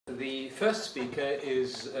The first speaker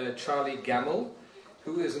is Charlie Gamble,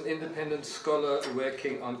 who is an independent scholar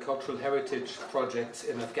working on cultural heritage projects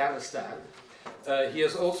in Afghanistan. He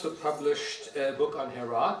has also published a book on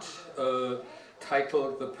Herat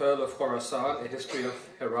titled The Pearl of Khorasan, A History of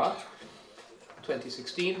Herat,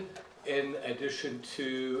 2016, in addition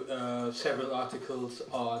to several articles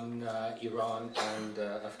on Iran and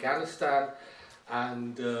Afghanistan.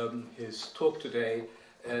 And his talk today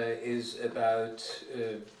is about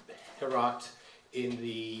Herat in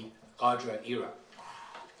the Qajar Iran.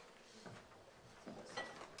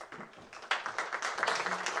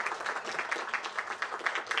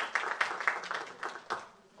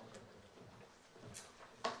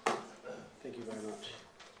 Thank you very much.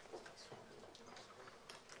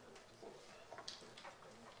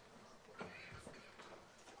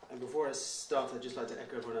 And before I start, I'd just like to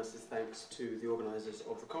echo everyone else's thanks to the organisers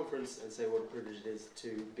of the conference and say what a privilege it is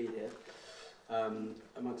to be here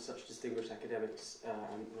amongst such distinguished academics,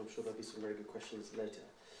 and I'm sure there'll be some very good questions later.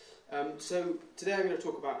 So today I'm going to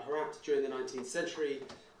talk about Herat during the 19th century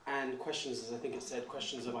and questions, as I think it said,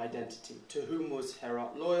 questions of identity. To whom was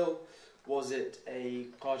Herat loyal? Was it a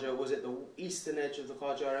Qajar? Was it the eastern edge of the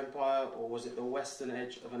Qajar Empire, or was it the western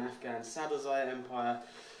edge of an Afghan Sadrzai Empire?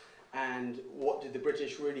 And what did the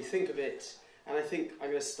British really think of it? And I think I'm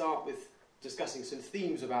going to start with discussing some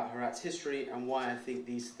themes about Herat's history and why I think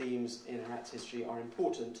these themes in Herat's history are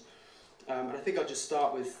important. And I think I'll just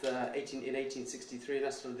start with in 1863,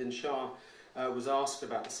 Nasruddin Shah was asked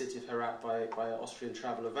about the city of Herat by Austrian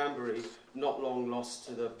traveller Vanbury, not long lost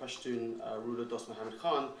to the Pashtun ruler Dost Muhammad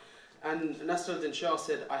Khan. And Nasruddin Shah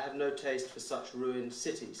said, "I have no taste for such ruined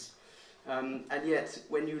cities." And yet,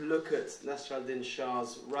 when you look at Nasruddin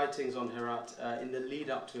Shah's writings on Herat in the lead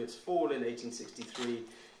up to its fall in 1863,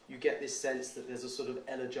 you get this sense that there's a sort of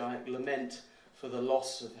elegiac lament for the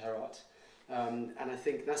loss of Herat. And I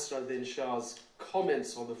think Nasruddin Shah's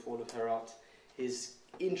comments on the fall of Herat, his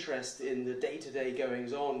interest in the day-to-day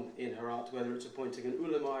goings-on in Herat, whether it's appointing an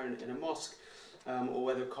ulama in a mosque, or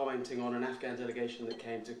whether commenting on an Afghan delegation that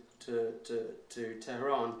came to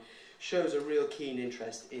Tehran, shows a real keen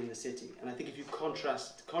interest in the city. And I think if you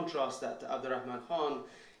contrast that to Abdurrahman Khan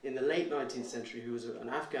in the late 19th century, who was an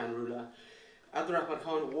Afghan ruler, Abdurrahman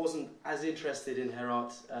Khan wasn't as interested in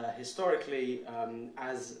Herat historically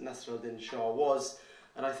as Nasruddin Shah was.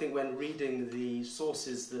 And I think when reading the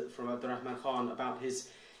sources from Abdurrahman Khan about his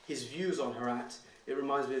views on Herat, it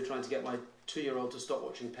reminds me of trying to get my 2-year-old to stop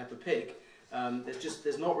watching Peppa Pig.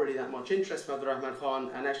 There's not really that much interest from Abdurrahman Khan,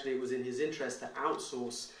 and actually it was in his interest to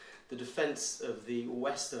outsource the defence of the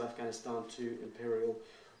west of Afghanistan to Imperial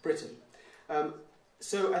Britain.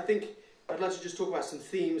 So I think I'd like to just talk about some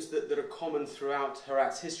themes that are common throughout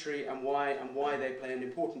Herat's history and why they play an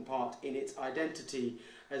important part in its identity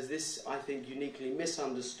as this, I think, uniquely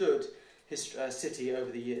misunderstood city over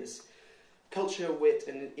the years. Culture, wit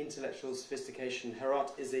and intellectual sophistication.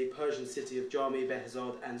 Herat is a Persian city of Jami,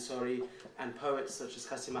 Behzad, Ansari and poets such as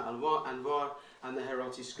Qasima Anvar and the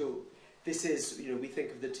Herati school. This is, we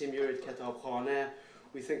think of the Timurid Kitab Khaneh,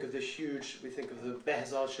 we think of the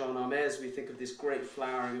Behzad Shahnamehs, we think of this great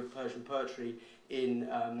flowering of Persian poetry in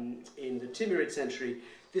the Timurid century.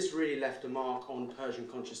 This really left a mark on Persian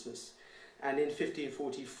consciousness. And in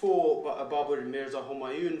 1544, Babur Mirza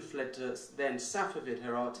Humayun fled to then Safavid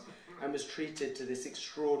Herat and was treated to this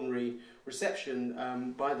extraordinary reception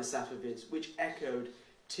by the Safavids, which echoed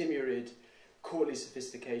Timurid courtly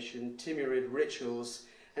sophistication, Timurid rituals.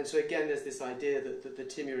 And so again, there's this idea that the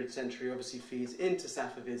Timurid century obviously feeds into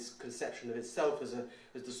Safavid's conception of itself as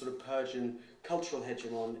the sort of Persian cultural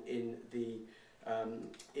hegemon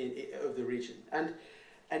of the region.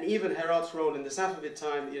 And even Herat's role in the Safavid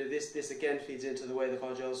time, this again feeds into the way the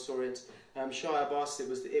Qajars saw it. Shah Abbas, it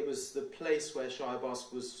was the place where Shah Abbas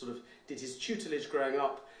did his tutelage growing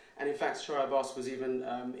up, and in fact Shah Abbas was even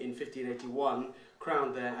in 1581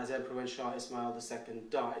 crowned there as emperor when Shah Ismail II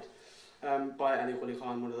died. By Ali Quli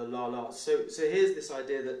Khan, one of the Lalas. So here's this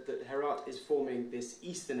idea that Herat is forming this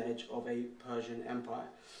eastern edge of a Persian empire.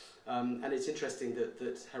 And it's interesting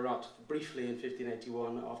that Herat, briefly in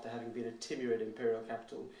 1581, after having been a Timurid imperial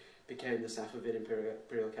capital, became the Safavid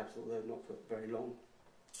imperial capital, though not for very long.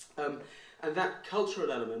 And that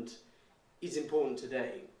cultural element is important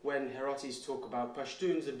today. When Heratis talk about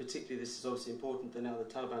Pashtuns, and particularly this is obviously important that now the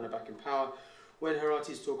Taliban are back in power, when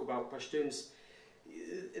Heratis talk about Pashtuns,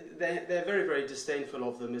 they're very, very disdainful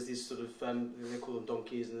of them as these sort of, they call them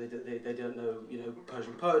donkeys, and they don't know,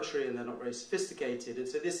 Persian poetry, and they're not very sophisticated. And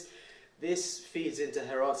so this feeds into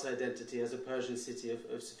Herat's identity as a Persian city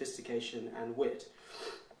of sophistication and wit.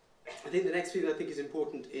 I think the next thing that I think is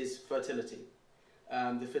important is fertility.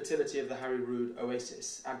 the fertility of the Hari-Rud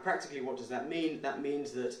oasis. And practically what does that mean? That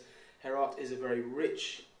means that Herat is a very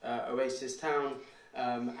rich oasis town,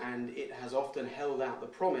 and it has often held out the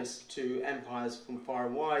promise to empires from far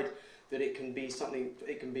and wide that it can be something,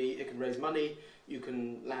 it can raise money, you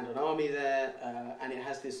can land an army there, and it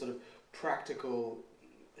has this sort of practical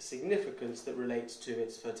significance that relates to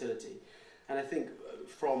its fertility. And I think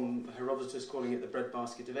from Herodotus calling it the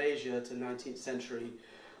breadbasket of Asia to 19th century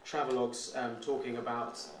travelogues talking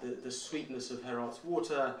about the sweetness of Herat's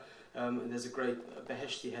water, and there's a great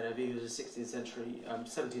Beheshti Heravi, who's a 16th century,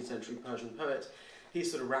 17th century Persian poet. He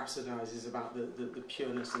sort of rhapsodizes about the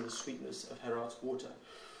pureness and the sweetness of Herat's water.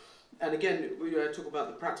 And again, we talk about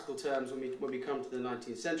the practical terms when we come to the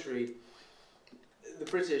 19th century. The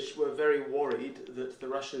British were very worried that the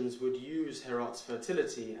Russians would use Herat's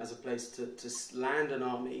fertility as a place to land an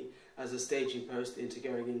army as a staging post into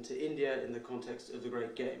going into India in the context of the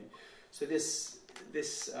Great Game. So this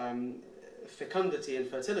fecundity and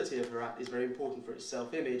fertility of Herat is very important for its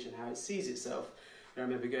self-image and how it sees itself. I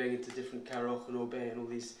remember going into different Karokh and Orbey and all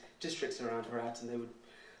these districts around Herat, and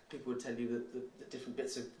people would tell you that the different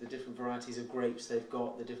bits of the different varieties of grapes they've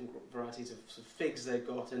got, the different varieties of figs they've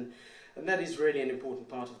got, and that is really an important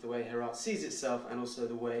part of the way Herat sees itself and also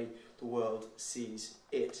the way the world sees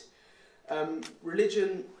it.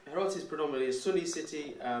 Religion, Herat is predominantly a Sunni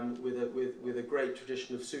city with a great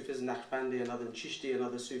tradition of Sufis, Naqshbandi and other Chishti and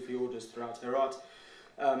other Sufi orders throughout Herat.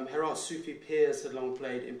 Herat's Sufi peers had long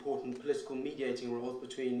played important political mediating roles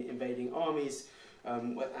between invading armies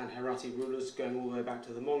and Herati rulers going all the way back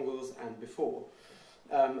to the Mongols and before.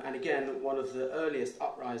 And again, one of the earliest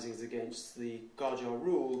uprisings against the Qajar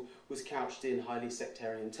rule was couched in highly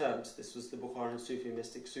sectarian terms. This was the Bukharan Sufi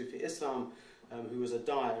mystic Sufi Islam, who was a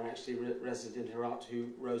dyer actually resident in Herat, who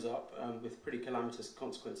rose up with pretty calamitous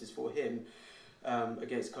consequences for him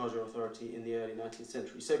against Qajar authority in the early 19th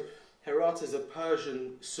century. So Herat is a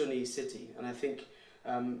Persian Sunni city, and I think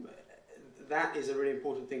that is a really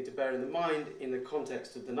important thing to bear in mind in the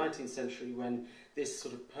context of the 19th century, when this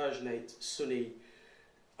sort of Persianate Sunni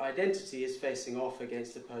identity is facing off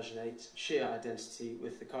against the Persianate Shia identity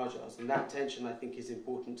with the Qajars, and that tension I think is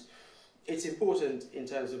important. It's important in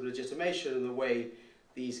terms of legitimation and the way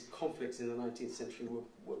these conflicts in the 19th century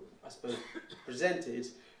were I suppose, presented,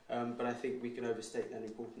 but I think we can overstate that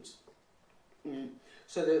importance.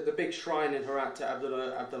 So the big shrine in Herat to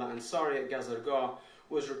Abdullah Ansari at Gazargah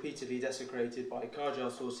was repeatedly desecrated by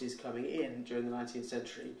Qajar sources coming in during the 19th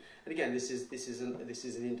century. And again, this is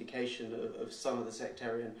an indication of some of the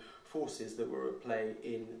sectarian forces that were at play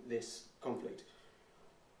in this conflict.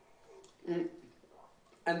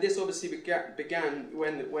 And this obviously began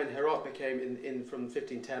when Herat became, from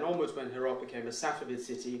 1510 onwards, when Herat became a Safavid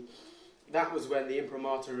city. That was when the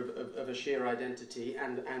imprimatur of a Shia identity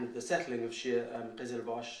and the settling of Shia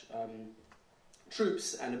Qizilbash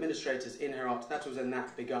troops and administrators in Herat, that was when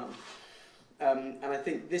that begun. And I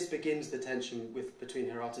think this begins the tension between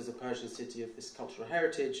Herat as a Persian city of this cultural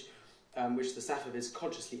heritage, which the Safavids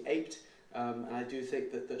consciously aped. And I do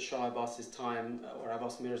think that Shah Abbas's time, or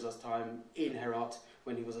Abbas Mirza's time in Herat,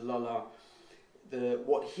 when he was a Lala,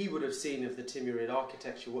 what he would have seen of the Timurid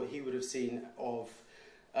architecture, what he would have seen of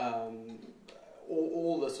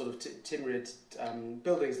all the sort of Timurid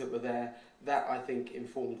buildings that were there, that I think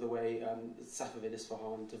informed the way Safavid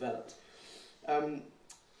Isfahan developed. And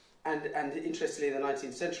interestingly, in the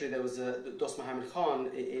 19th century, there was Dost Muhammad Khan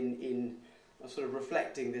in sort of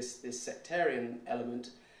reflecting this sectarian element.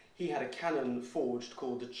 He had a canon forged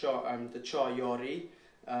called the Qajar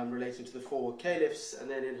Iran, relating to the four caliphs, and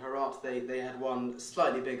then in Herat they had one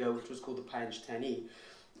slightly bigger, which was called the Panj Tani,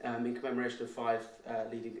 in commemoration of five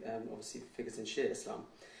leading, obviously, figures in Shia Islam.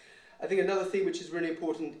 I think another thing which is really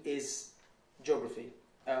important is geography.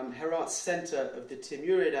 Herat's centre of the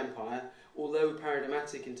Timurid Empire, although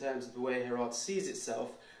paradigmatic in terms of the way Herat sees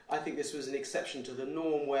itself, I think this was an exception to the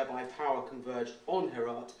norm whereby power converged on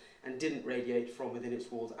Herat and didn't radiate from within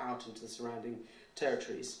its walls out into the surrounding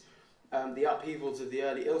territories. The upheavals of the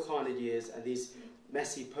early Ilkhanid years and these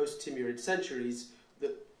messy post-Timurid centuries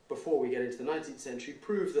that before we get into the 19th century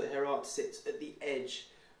prove that Herat sits at the edge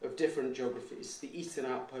of different geographies, the eastern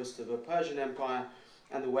outpost of a Persian empire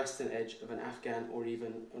and the western edge of an Afghan or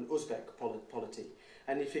even an Uzbek polity.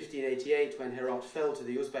 And in 1588, when Herat fell to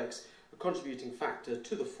the Uzbeks, a contributing factor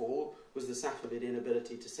to the fall was the Safavid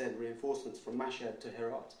inability to send reinforcements from Mashhad to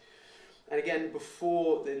Herat. And again,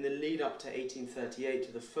 in the lead up to 1838,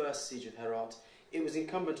 to the first siege of Herat, it was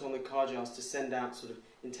incumbent on the Qajars to send out sort of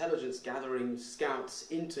intelligence gathering scouts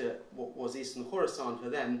into what was Eastern Khorasan for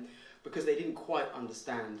them, because they didn't quite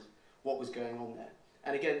understand what was going on there.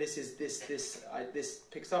 And again, this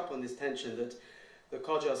picks up on this tension that The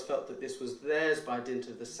Qajars felt that this was theirs by dint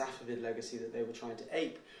of the Safavid legacy that they were trying to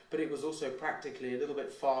ape, but it was also practically a little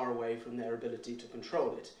bit far away from their ability to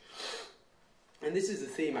control it. And this is a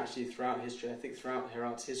theme actually throughout history, I think throughout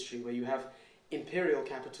Herat's history, where you have imperial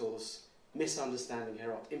capitals misunderstanding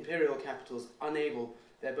Herat. Imperial capitals unable,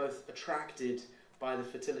 they're both attracted by the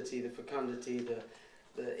fertility, the fecundity,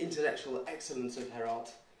 the intellectual excellence of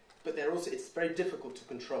Herat, but they're also, it's very difficult to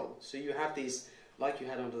control. So you have these, like you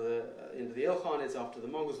had under the Ilkhanids after the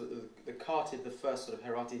Mongols, the Khatid, the first sort of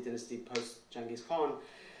Herati dynasty post Genghis Khan.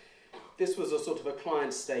 This was a sort of a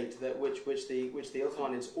client state that which the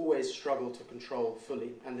Ilkhanids always struggled to control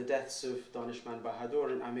fully, and the deaths of Danishmand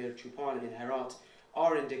Bahadur and Amir Chupan in Herat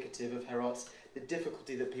are indicative of Herat's, the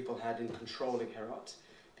difficulty that people had in controlling Herat.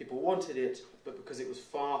 People wanted it, but because it was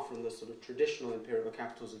far from the sort of traditional imperial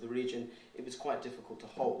capitals of the region, it was quite difficult to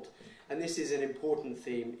hold. And this is an important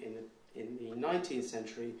theme in the 19th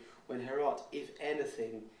century, when Herat, if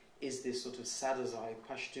anything, is this sort of Sadazai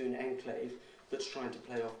Pashtun enclave that's trying to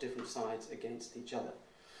play off different sides against each other.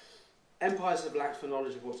 Empires have lacked for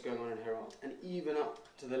knowledge of what's going on in Herat, and even up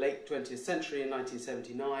to the late 20th century in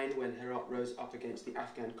 1979, when Herat rose up against the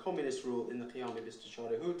Afghan communist rule in the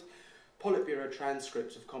Qiyam-e-Bist-e-Shah-e-Hut, Politburo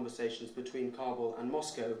transcripts of conversations between Kabul and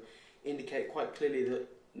Moscow indicate quite clearly that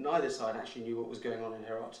neither side actually knew what was going on in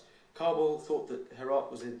Herat. Kabul thought that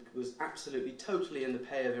Herat was absolutely, totally in the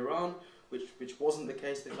pay of Iran, which wasn't the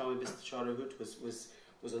case. The Qiyam-e-Bist-e-Shah-e-Hut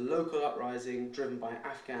was a local uprising driven by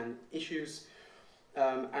Afghan issues,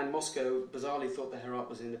 and Moscow bizarrely thought that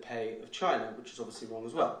Herat was in the pay of China, which is obviously wrong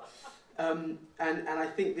as well. And I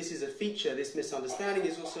think this is a feature, this misunderstanding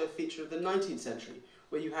is also a feature of the 19th century,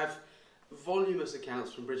 where you have voluminous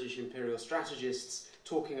accounts from British imperial strategists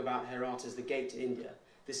talking about Herat as the gate to India.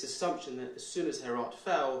 This assumption that as soon as Herat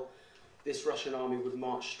fell, this Russian army would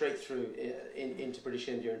march straight through into British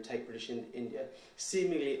India and take British India,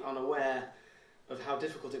 seemingly unaware of how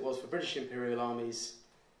difficult it was for British imperial armies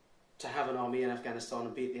to have an army in Afghanistan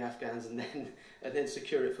and beat the Afghans and then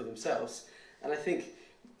secure it for themselves. And I think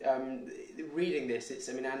reading this,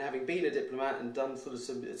 and having been a diplomat and done sort of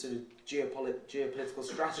geopolitical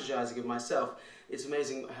strategizing of myself, it's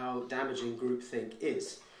amazing how damaging groupthink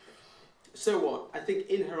is. So what? I think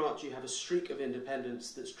in Herat you have a streak of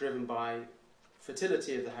independence that's driven by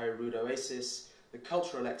fertility of the Harirud Oasis, the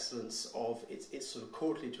cultural excellence of its sort of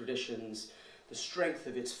courtly traditions, the strength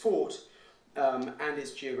of its fort, and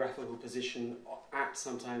its geographical position at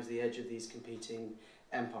sometimes the edge of these competing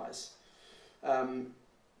empires.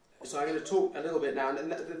 So I'm going to talk a little bit now,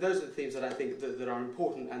 and those are the themes that I think that are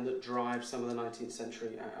important and that drive some of the 19th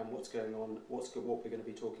century and what's going on, what we're going to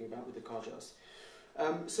be talking about with the Qajars.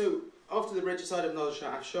 So after the regicide of Nader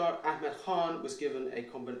Shah Afshar, Ahmed Khan was given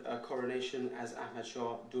a coronation as Ahmad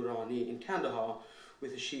Shah Durrani in Kandahar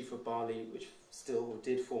with a sheaf of barley, which still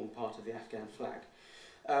did form part of the Afghan flag.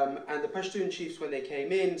 And the Pashtun chiefs, when they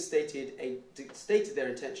came in, stated their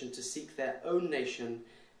intention to seek their own nation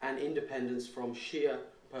and independence from Shia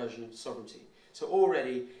Persian sovereignty. So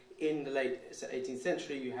already in the late 18th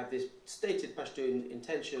century, you have this stated Pashtun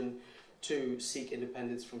intention to seek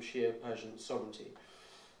independence from Shia Persian sovereignty.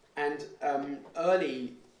 And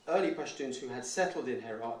early Pashtuns who had settled in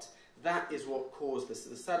Herat, that is what caused this.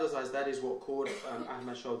 The Sadazais, that is what caused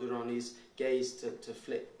Ahmad Shah Durrani's gaze to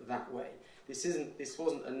flip that way. This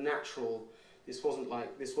wasn't a natural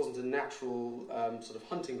sort of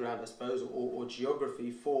hunting ground, I suppose, or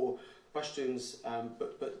geography for Pashtuns,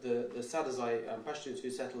 but the Sadazai Pashtuns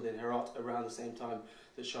who settled in Herat around the same time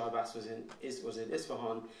that Shah Abbas was in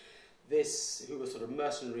Isfahan, who were sort of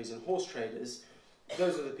mercenaries and horse traders,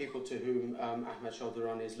 those are the people to whom Ahmad Shah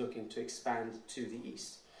Durrani is looking to expand to the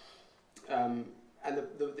east. And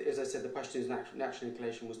as I said, the Pashtuns' natural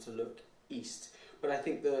inclination was to look east. But I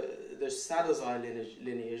think the Sadazai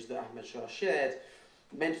lineage that Ahmad Shah shared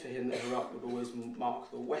meant for him that Herat would always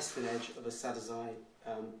mark the western edge of a Sadazai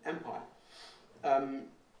empire. And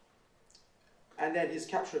then his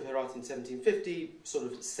capture of Herat in 1750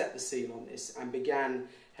 sort of set the seal on this and began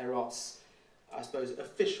Herat's, I suppose, the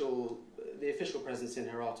official presence in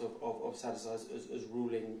Herat of Sadazais as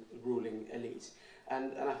ruling elite.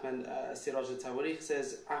 And Ahmed Siraj al-Tawarikh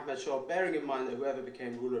says, Ahmad Shah, bearing in mind that whoever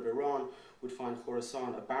became ruler of Iran would find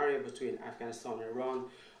Khorasan a barrier between Afghanistan and Iran,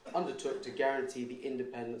 undertook to guarantee the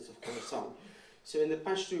independence of Khorasan. So in the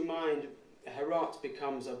Pashtu mind, Herat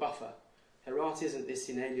becomes a buffer. Herat isn't this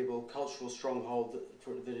inalienable cultural stronghold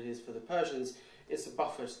that it is for the Persians. It's a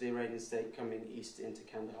buffer to the Iranian state coming east into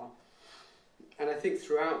Kandahar. And I think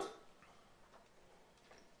throughout,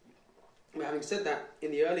 having said that, in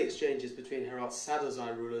the early exchanges between Herat's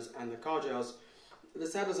Sadazai rulers and the Qajars, the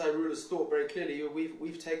Sadrzai rulers thought very clearly,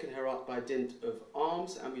 we've taken Herat by dint of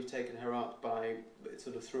arms, and we've taken Herat by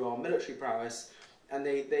sort of through our military prowess, and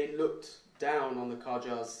they looked down on the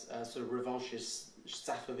Qajars' sort of revanchist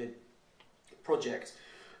Safavid project,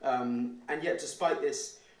 and yet despite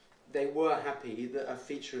this, they were happy that a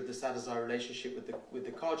feature of the Sadrzai relationship with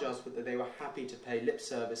the Qajars was that they were happy to pay lip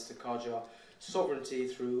service to Qajar sovereignty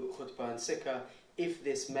through khutbah and sikha if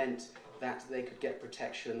this meant that they could get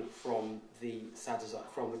protection from the Sadrzai,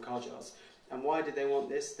 from the Qajars. And why did they want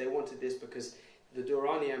this? They wanted this because the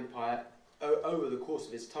Durrani Empire, over the course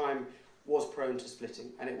of its time, was prone to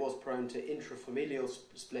splitting, and it was prone to intrafamilial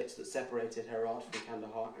splits that separated Herat from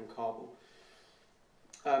Kandahar and Kabul.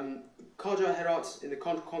 Qajar Herat, in the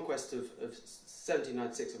conquest of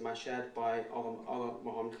 1796 of Mashhad by Agha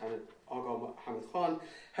Muhammad Khan,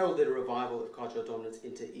 heralded a revival of Qajar dominance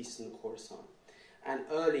into eastern Khorasan. And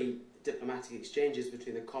early diplomatic exchanges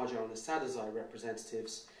between the Qajar and the Sadrzai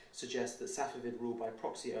representatives suggest that Safavid rule by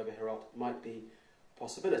proxy over Herat might be a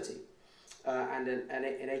possibility. And in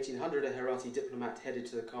 1800, a Herati diplomat headed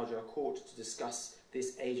to the Qajar court to discuss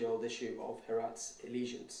this age-old issue of Herat's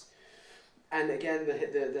allegiance. And again,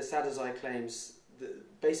 the Sadrzai claims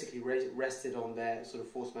basically rested on their sort of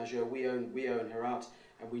force majeure. We own Herat,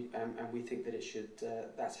 and we think that it should.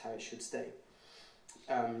 That's how it should stay.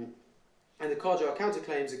 And the Qajar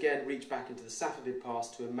counterclaims again reach back into the Safavid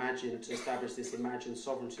past to establish this imagined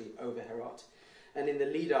sovereignty over Herat. And in the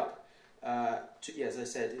lead up, as I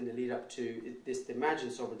said, in the lead up to this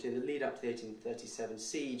imagined sovereignty, in the lead up to the 1837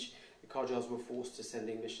 siege, the Qajars were forced to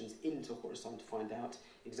sending missions into Khorasan to find out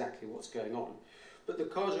exactly what's going on. But the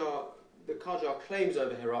Qajar claims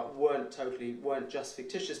over Herat weren't just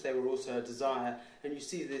fictitious, they were also a desire, and you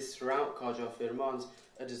see this throughout Qajar Firmans,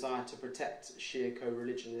 a desire to protect Shia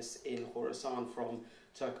co-religionists in Khorasan from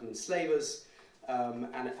Turkoman slavers, and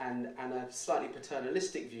a slightly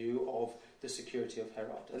paternalistic view of the security of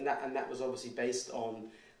Herat. And that was obviously based on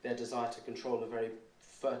their desire to control a very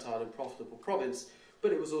fertile and profitable province,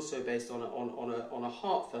 but it was also based on a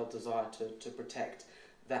heartfelt desire to protect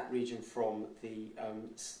that region from the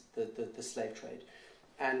slave trade.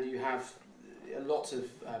 And you have lots of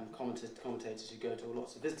commentators who go to, or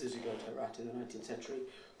lots of visitors who go to Herat in the 19th century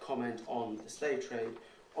comment on the slave trade,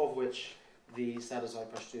 of which the Sadrzai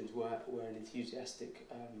Pashtuns were an enthusiastic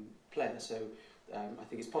player. So I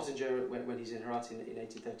think it's Pottinger, when he's in Herat in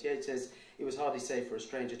 1838, says, "It was hardly safe for a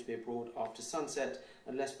stranger to be abroad after sunset.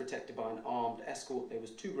 Unless protected by an armed escort, there was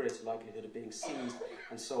too great a likelihood of being seized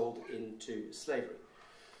and sold into slavery."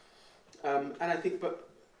 And I think,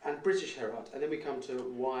 and British Herat, and then we come to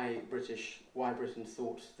why Britain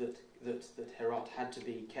thought that Herat had to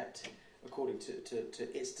be kept according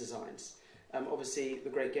to its designs. Obviously, the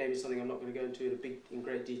Great Game is something I'm not going to go into in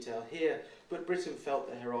great detail here, but Britain felt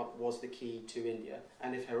that Herat was the key to India,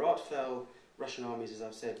 and if Herat fell, Russian armies, as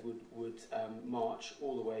I've said, would march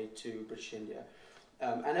all the way to British India.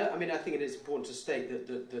 I think it is important to state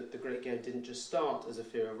that the Great Game didn't just start as a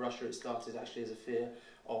fear of Russia; it started actually as a fear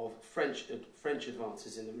of French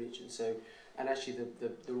advances in the region. So, and actually,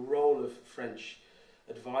 the role of French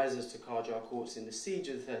advisors to Qajar courts in the siege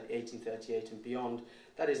of 1838 and beyond,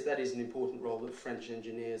 that is an important role that French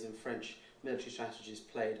engineers and French military strategists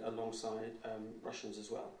played alongside Russians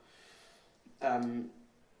as well. And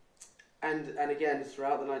again,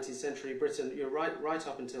 throughout the 19th century, Britain, right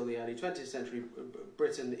up until the early 20th century,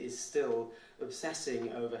 Britain is still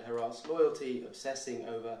obsessing over Herat's loyalty, obsessing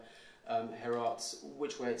over Herat's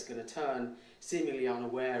which way it's going to turn, seemingly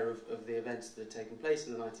unaware of the events that had taken place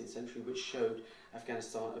in the 19th century, which showed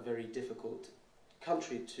Afghanistan a very difficult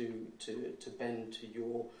country to bend to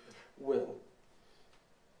your will.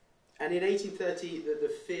 And in 1830,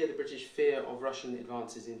 the British fear of Russian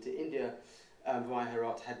advances into India via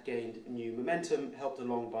Herat had gained new momentum, helped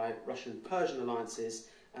along by Russian-Persian alliances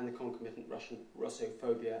and the concomitant Russian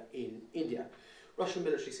Russophobia in India. Russian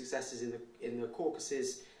military successes in the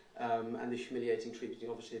Caucasus and the humiliating treatment,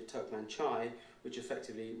 obviously, of Turkmen Chai, which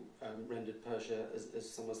effectively rendered Persia, as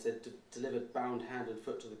someone said, delivered bound hand and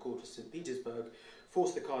foot to the court of St. Petersburg,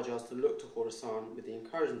 forced the Qajars to look to Khorasan with the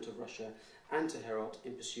encouragement of Russia and to Herat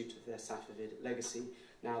in pursuit of their Safavid legacy,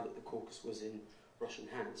 now that the Caucasus was in Russian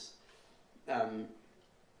hands. And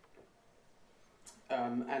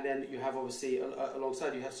then you have, obviously,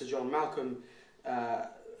 alongside you have Sir John Malcolm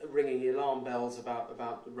ringing the alarm bells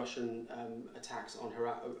about Russian attacks on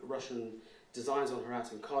Herat, Russian designs on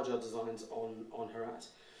Herat and Qajar designs on Herat.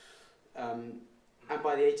 And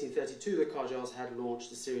by the 1832, the Qajars had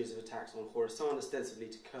launched a series of attacks on Khorasan, ostensibly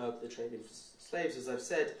to curb the trade in slaves, as I've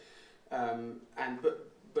said.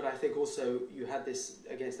 But I think also you had this,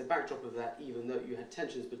 against the backdrop of that, even though you had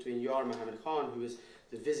tensions between Yar Muhammad Khan, who was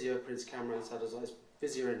the vizier, Prince Kamran Sadazai's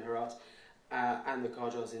vizier in Herat, and the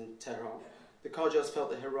Qajars in Tehran. The Qajars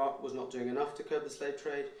felt that Herat was not doing enough to curb the slave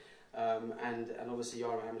trade, and obviously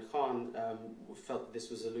Yar Muhammad Khan felt that this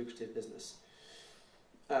was a lucrative business.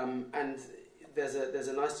 And there's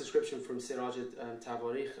a nice description from Siraj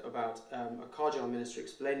Tawarikh about a Qajar minister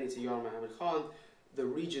explaining to Yar Muhammad Khan the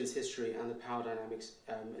region's history and the power dynamics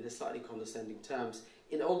in a slightly condescending terms.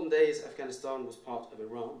 In olden days, Afghanistan was part of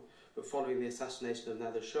Iran, but following the assassination of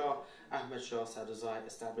Nader Shah, Ahmad Shah Sadazai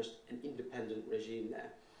established an independent regime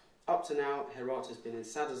there. Up to now, Herat has been in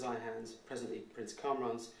Sadazai hands, presently Prince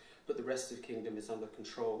Kamran's, but the rest of the kingdom is under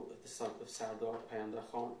control of the son of Sardar Payanda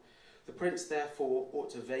Khan. The prince, therefore, ought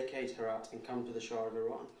to vacate Herat and come to the Shah of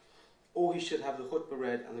Iran. Or he should have the khutbah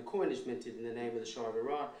read and the coinage minted in the name of the Shah of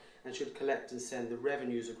Iran, and should collect and send the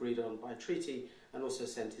revenues agreed on by treaty, and also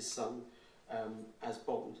send his son as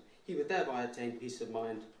bond. He would thereby attain peace of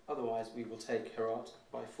mind, otherwise we will take Herat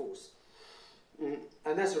by force. And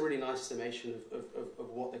that's a really nice summation of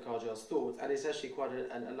what the Qajars thought, and it's actually quite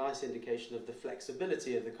a nice indication of the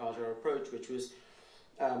flexibility of the Qajar approach, which was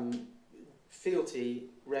fealty,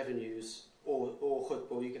 revenues, or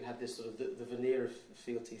khutbah. You can have this sort of the veneer of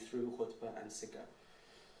fealty through khutbah and sikah.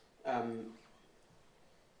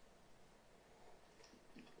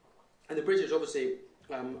 And the British obviously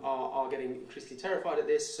are getting increasingly terrified at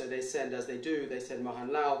this, so they send, as they do, they send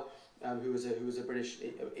Mohan Lal, who was a British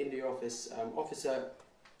India office officer,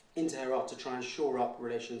 into Herat to try and shore up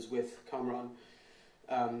relations with Kamran.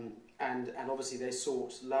 And obviously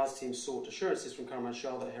Lal's team sought assurances from Kamran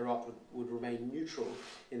Shah that Herat would remain neutral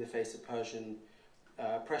in the face of Persian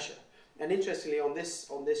pressure. And interestingly, on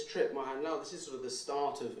this trip, Mohan Lal, this is sort of the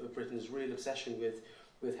start of Britain's real obsession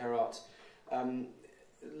with Herat.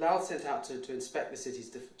 Lal sent out to inspect the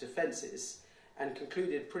city's defences and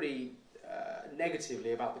concluded pretty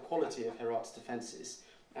negatively about the quality of Herat's defences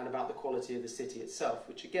and about the quality of the city itself,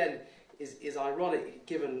 which again is ironic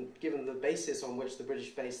given the basis on which the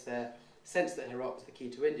British based their sense that Herat was the key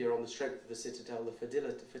to India, on the strength of the citadel, the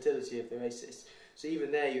fertility of the oasis. So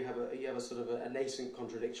even there you have a sort of a nascent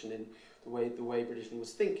contradiction in the way Britain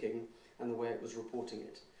was thinking and the way it was reporting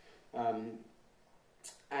it.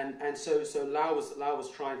 And so Lal was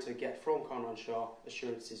trying to get from Kamran Shah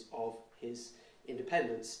assurances of his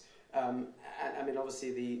independence. And I mean,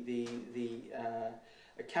 obviously the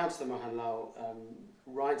accounts that Mohan Lal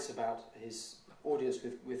writes about his audience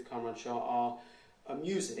with Kamran Shah are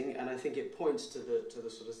amusing, and I think it points to the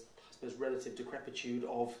sort of, I suppose, relative decrepitude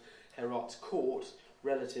of Herat's court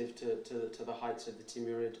relative to the heights of the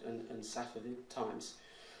Timurid and Safavid times.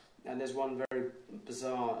 And there's one very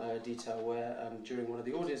bizarre detail where during one of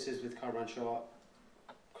the audiences with Kamran Shah,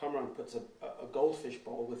 Kamran puts a goldfish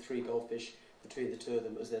bowl with 3 goldfish between the two of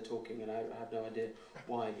them as they're talking, and I have no idea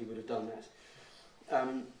why he would have done that.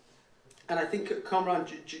 And I think Kamran,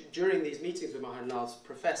 during these meetings with Mohan Lal,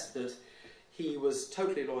 professed that he was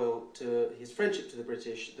totally loyal to his friendship to the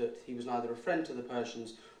British, that he was neither a friend to the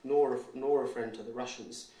Persians nor a friend to the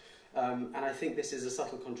Russians. And I think this is a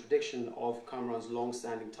subtle contradiction of Kamran's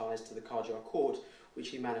long-standing ties to the Qajar court, which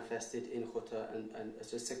he manifested in Khutta and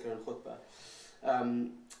Sikha and Khutbah.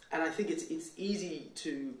 And I think it's easy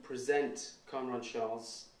to present Kamran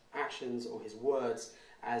Shah's actions or his words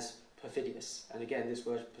as perfidious. And again, this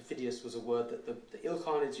word perfidious was a word that the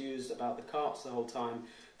Ilkhanids used about the Qarts the whole time.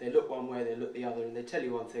 They look one way, they look the other, and they tell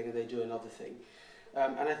you one thing and they do another thing.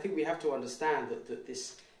 And I think we have to understand that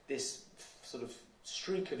this sort of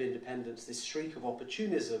streak of independence, this streak of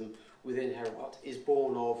opportunism within Herat is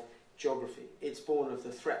born of geography. It's born of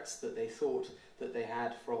the threats that they thought that they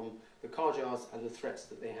had from the Qajars and the threats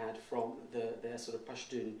that they had from their sort of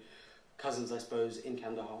Pashtun cousins, I suppose, in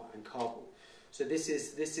Kandahar and Kabul. So this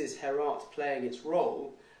is Herat playing its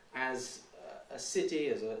role as a city,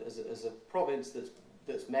 as a province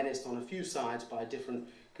that's menaced on a few sides by different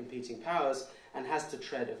competing powers, and has to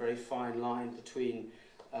tread a very fine line between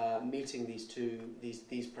meeting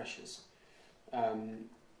these pressures. And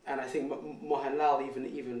I think Mohan Lal even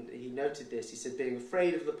he noted this. He said, being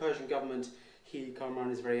afraid of the Persian government, Kamran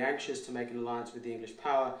is very anxious to make an alliance with the English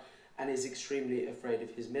power, and is extremely afraid of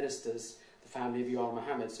his ministers, the family of Yar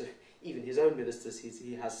Muhammad. So even his own ministers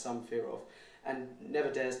he has some fear of, and never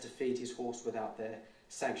dares to feed his horse without their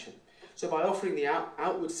sanction. So by offering the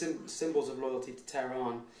outward symbols of loyalty to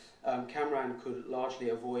Tehran, Kamran could largely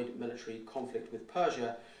avoid military conflict with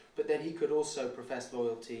Persia, but then he could also profess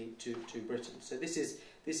loyalty to Britain. So this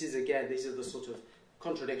is again, these are the sort of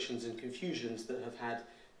contradictions and confusions that have had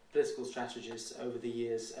political strategists over the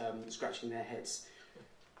years scratching their heads.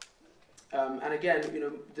 And again, you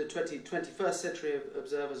know, the 21st century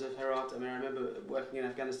observers of Herat, I mean, I remember working in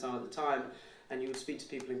Afghanistan at the time, and you would speak to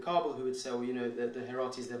people in Kabul who would say, well, you know, the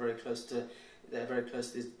Heratis, they're very close to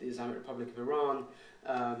the Islamic Republic of Iran,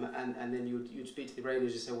 and then you'd speak to the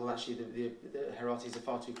Iranians and say, well, actually, the Heratis are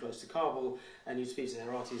far too close to Kabul, and you'd speak to the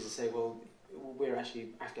Heratis and say, well, we're actually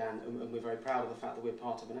Afghan, and we're very proud of the fact that we're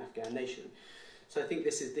part of an Afghan nation. So I think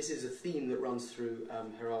this is a theme that runs through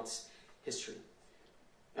Herat's history.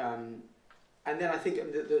 And then I think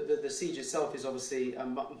the siege itself is obviously,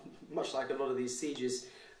 much like a lot of these sieges,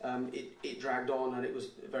 it dragged on, and it was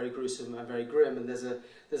very gruesome and very grim. And there's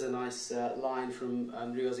a nice line from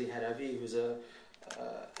Riazi Hadavi, who's a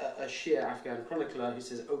Shia Afghan chronicler, who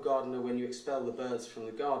says, "O gardener, when you expel the birds from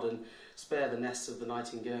the garden, spare the nests of the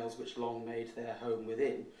nightingales which long made their home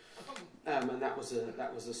within." And that was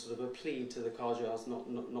a sort of a plea to the Qajars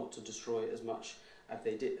not to destroy as much as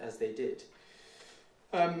they did.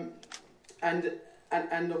 And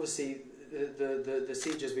obviously the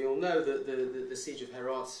siege, as we all know, the siege of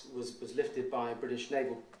Herat was lifted by British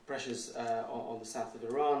naval pressures on the south of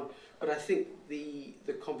Iran. But I think the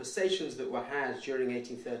conversations that were had during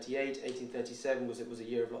 1838, 1837 it was a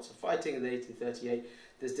year of lots of fighting, and then 1838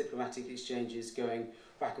 there's diplomatic exchanges going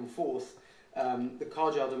back and forth. The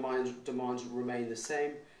Qajar demands remain the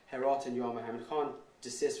same. Herat and Yar Muhammad Khan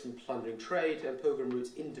desist from plundering trade and pilgrim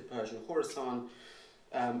routes into Persian Khorasan.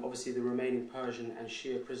 Obviously the remaining Persian and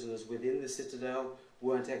Shia prisoners within the citadel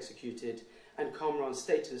weren't executed, and Kamran's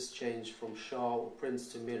status changed from Shah or Prince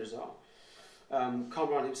to Mirza.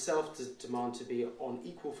 Kamran himself demanded to be on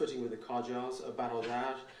equal footing with the Qajars of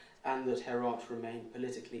Baradar, and that Herat remain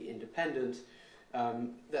politically independent,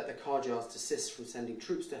 that the Qajars desist from sending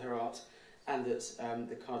troops to Herat, and that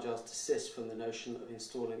the Qajars desist from the notion of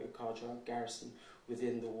installing a Qajar garrison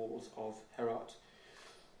within the walls of Herat.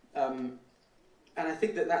 And I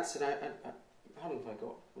think that's how long have I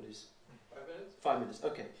got? What is 5 minutes? 5 minutes.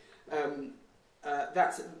 Okay.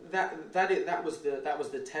 That was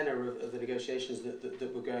the tenor of the negotiations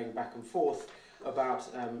that were going back and forth about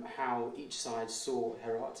how each side saw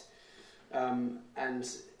Herat, and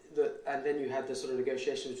then you had the sort of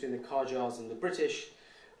negotiation between the Qajars and the British,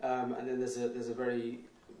 and then there's a very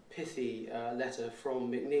pithy letter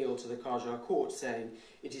from McNeill to the Qajar court saying,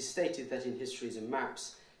 "It is stated that in histories and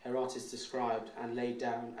maps Herat is described and laid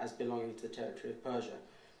down as belonging to the territory of Persia.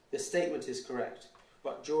 The statement is correct,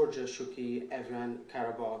 but Georgia, Shuki, Evran,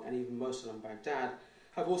 Karabagh, and even Mosul and Baghdad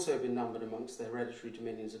have also been numbered amongst the hereditary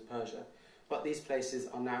dominions of Persia. But these places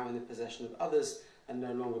are now in the possession of others and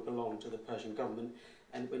no longer belong to the Persian government."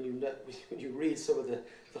 And when you read some of the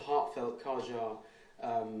heartfelt Qajar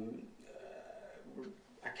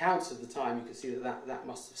accounts of the time, you can see that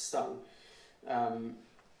must have stung.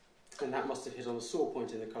 And that must have hit on a sore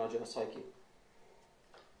point in the Qajar psyche.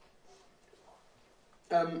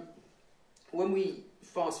 When we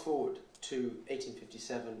fast forward to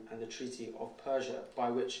 1857 and the Treaty of Persia, by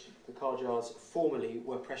which the Qajars formally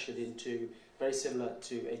were pressured into, very similar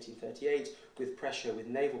to 1838, with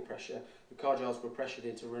naval pressure, the Qajars were pressured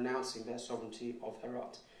into renouncing their sovereignty of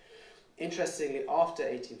Herat. Interestingly, after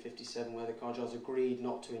 1857, where the Qajars agreed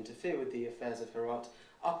not to interfere with the affairs of Herat,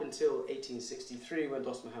 up until 1863, when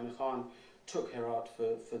Dost Muhammad Khan took Herat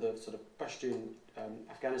for the sort of Pashtun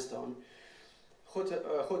Afghanistan,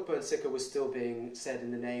 Khutbah and Sikha was still being said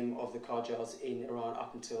in the name of the Qajars in Iran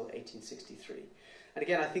up until 1863. And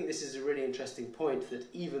again, I think this is a really interesting point, that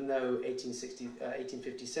even though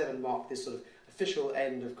 1857 marked this sort of official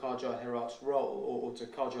end of Qajar Herat's role, or to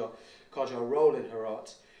Qajar role in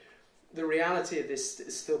Herat, the reality of this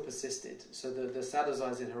still persisted. So the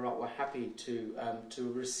Sadazais in Herat were happy to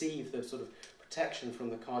receive the sort of protection from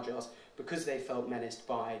the Qajars because they felt menaced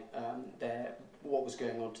by what was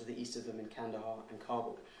going on to the east of them in Kandahar and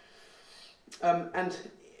Kabul. And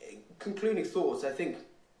concluding thoughts, I think,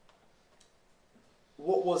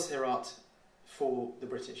 what was Herat for the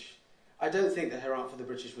British? I don't think that Herat for the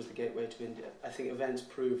British was the gateway to India. I think events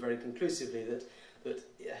proved very conclusively that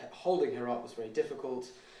holding Herat was very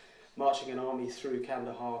difficult. Marching an army through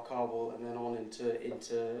Kandahar, Kabul, and then on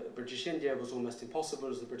into British India was almost impossible,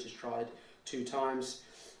 as the British tried 2 times.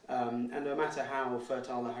 And no matter how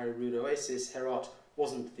fertile the Harirud oasis, Herat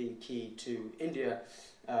wasn't the key to India.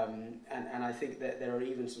 And I think that there are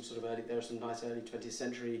even some nice early 20th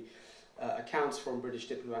century accounts from British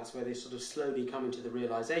diplomats where they sort of slowly come into the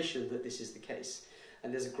realisation that this is the case.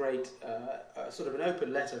 And there's a great sort of an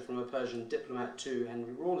open letter from a Persian diplomat to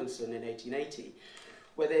Henry Rawlinson in 1880,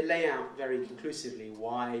 where they lay out very conclusively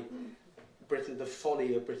why the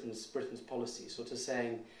folly of Britain's policy, sort of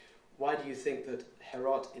saying, why do you think that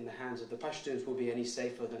Herat in the hands of the Pashtuns will be any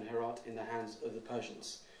safer than Herat in the hands of the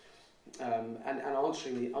Persians? and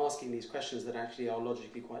asking these questions that actually are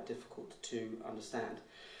logically quite difficult to understand.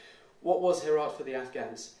 What was Herat for the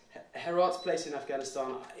Afghans? Herat's place in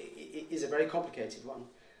Afghanistan is a very complicated one.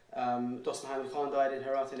 Dost Muhammad Khan died in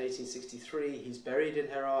Herat in 1863. He's buried in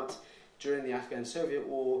Herat. During the Afghan-Soviet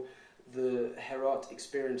War, the Herat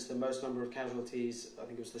experienced the most number of casualties. I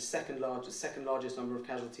think it was the second largest number of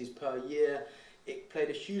casualties per year. It played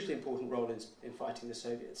a hugely important role in fighting the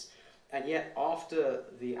Soviets. And yet, after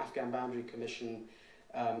the Afghan Boundary Commission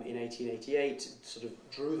in 1888 sort of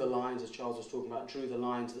drew the lines, as Charles was talking about, drew the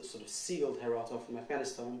lines that sort of sealed Herat off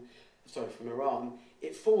from Iran,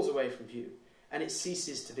 it falls away from view. And it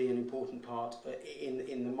ceases to be an important part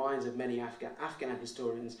in the minds of many Afghan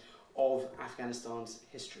historians of Afghanistan's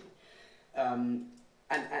history. And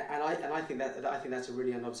I think that's a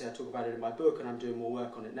really, and obviously I talk about it in my book, and I'm doing more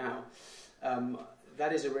work on it now.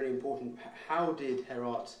 That is a really important. How did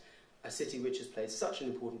Herat, a city which has played such an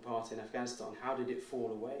important part in Afghanistan, how did it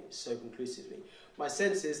fall away so conclusively? My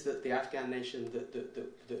sense is that the Afghan nation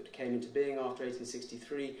that came into being after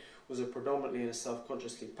 1863 was a predominantly a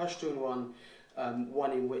self-consciously Pashtun one,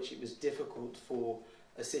 one in which it was difficult for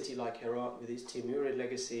a city like Herat, with its Timurid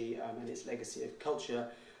legacy and its legacy of culture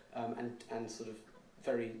and sort of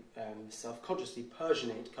very self-consciously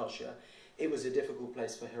Persianate culture, it was a difficult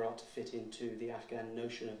place for Herat to fit into the Afghan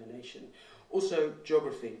notion of a nation. Also,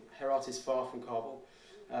 geography. Herat is far from Kabul,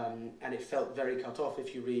 and it felt very cut off.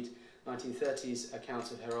 If you read 1930s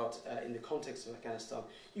accounts of Herat in the context of Afghanistan,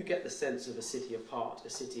 you get the sense of a city apart, a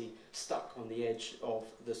city stuck on the edge of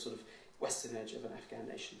the sort of western edge of an Afghan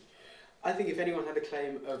nation. I think if anyone had a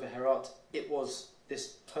claim over Herat, it was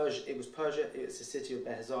Persia. It's a city of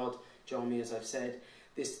Behzad, Jami, as I've said.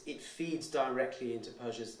 It feeds directly into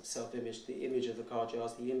Persia's self-image, the image of the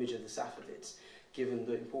Qajars, the image of the Safavids, given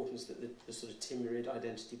the importance that the sort of Timurid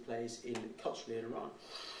identity plays culturally in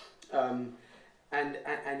Iran.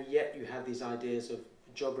 And yet you have these ideas of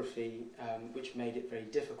geography which made it very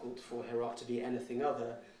difficult for Herat to be anything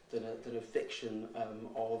other than a fiction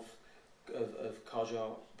of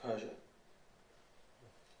Qajar Persia.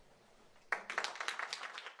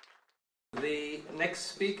 The next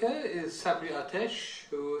speaker is Sabri Atesh,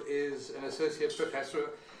 who is an associate professor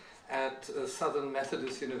at Southern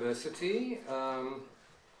Methodist University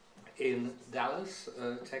in Dallas,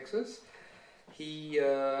 Texas. He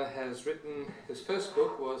has written, his first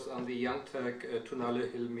book was on the Young Turk Tunalı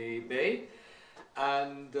Hilmi Bey,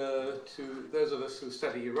 and to those of us who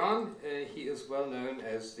study Iran, he is well known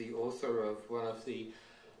as the author of one of the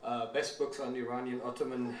best books on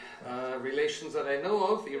Iranian-Ottoman relations that I know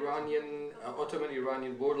of,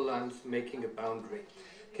 Ottoman-Iranian Borderlands Making a Boundary,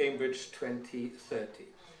 Cambridge 2030.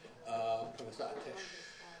 Professor Atesh,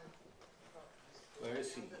 where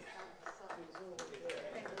is he?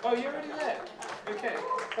 Oh, you're already there. Okay,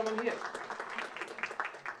 come on here.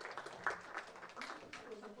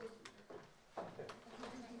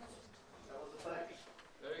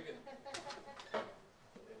 Very good.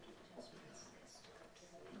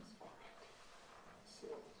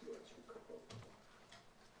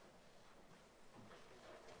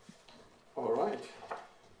 All right.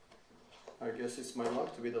 I guess it's my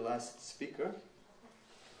luck to be the last speaker.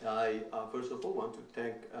 I first of all want to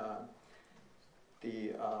thank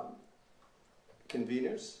the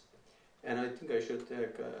conveners, and I think I should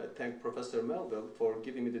thank Professor Melville for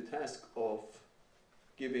giving me the task of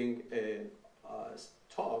giving a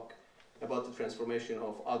talk about the transformation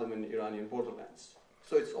of Ottoman-Iranian borderlands.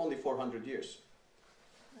 So it's only 400 years,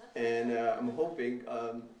 and I'm hoping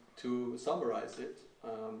to summarize it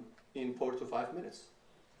in 4 to 5 minutes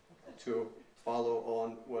to follow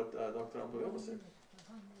on what Dr. Abdullah said.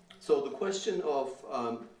 So the question of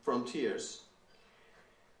frontiers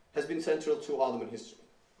has been central to Ottoman history.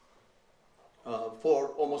 For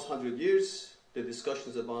almost 100 years, the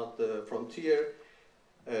discussions about the frontier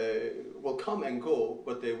will come and go,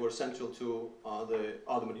 but they were central to the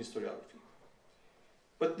Ottoman historiography.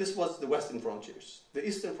 But this was the western frontiers. The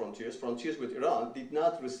eastern frontiers with Iran, did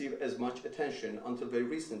not receive as much attention until very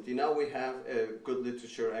recently. Now we have a good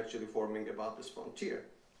literature actually forming about this frontier.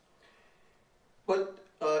 But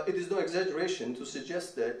it is no exaggeration to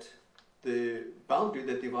suggest that the boundary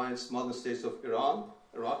that divides modern states of Iran,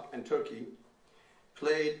 Iraq, and Turkey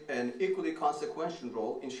played an equally consequential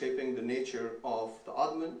role in shaping the nature of the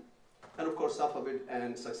Ottoman and, of course, Safavid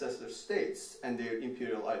and successor states and their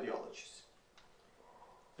imperial ideologies.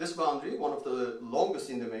 This boundary, one of the longest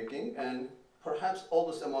in the making and perhaps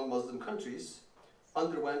oldest among Muslim countries,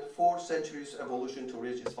 underwent 4 centuries evolution to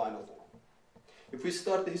reach its final form. If we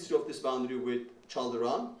start the history of this boundary with Qajar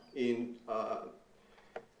Iran in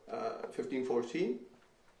 1514,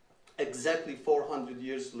 exactly 400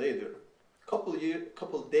 years later,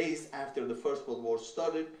 couple days after the First World War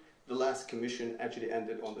started, the last commission actually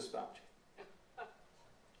ended on this boundary.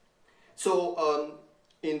 So,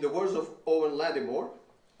 in the words of Owen Lattimore,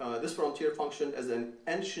 this frontier functioned as an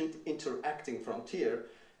ancient interacting frontier,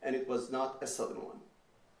 and it was not a sudden one.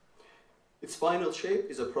 Its final shape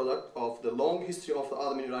is a product of the long history of the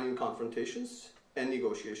Ottoman-Iranian confrontations and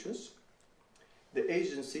negotiations, the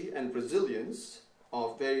agency and resilience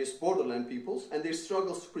of various borderland peoples and their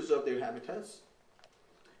struggles to preserve their habitats,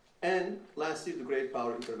 and lastly, the great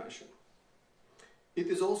power intervention. It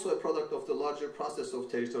is also a product of the larger process of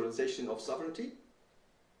territorialization of sovereignty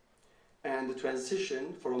and the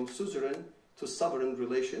transition from suzerain to sovereign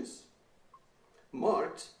relations,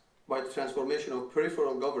 marked by the transformation of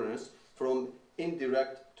peripheral governance from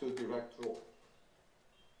indirect to direct rule.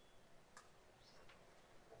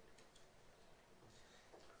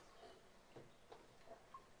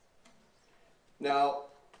 Now,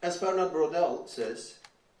 as Bernard Braudel says,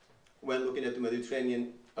 when looking at the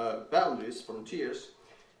Mediterranean boundaries, frontiers,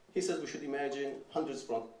 he says we should imagine hundreds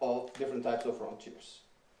of different types of frontiers.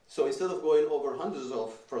 So instead of going over hundreds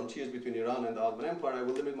of frontiers between Iran and the Ottoman Empire, I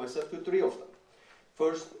will limit myself to 3 of them.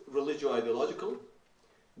 First, religio-ideological,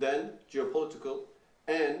 then geopolitical,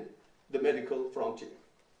 and the medical frontier.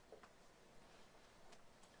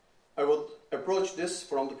 I would approach this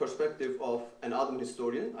from the perspective of an Ottoman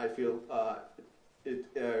historian. I feel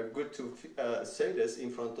good to say this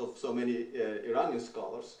in front of so many Iranian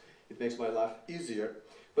scholars. It makes my life easier.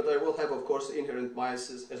 But I will have, of course, inherent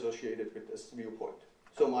biases associated with this viewpoint.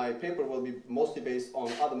 So my paper will be mostly based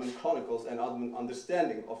on Ottoman chronicles and Ottoman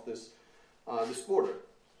understanding of this border.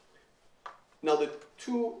 Now, the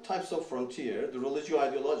 2 types of frontier, the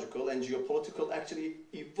religio-ideological and geopolitical, actually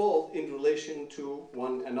evolved in relation to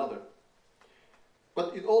one another.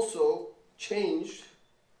 But it also changed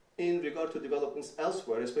in regard to developments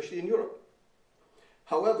elsewhere, especially in Europe.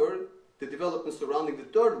 However, the developments surrounding the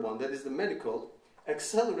 3rd one, that is the medical,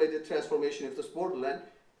 accelerated transformation of this borderland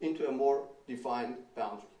into a more defined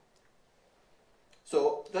boundary.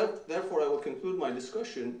 So, therefore, I will conclude my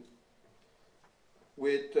discussion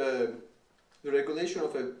with the regulation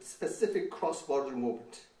of a specific cross-border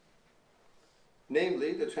movement,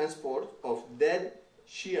 namely the transport of dead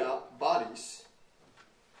Shia bodies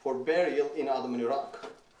for burial in Ottoman Iraq,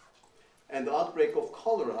 and the outbreak of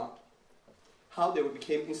cholera, how they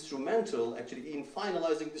became instrumental actually in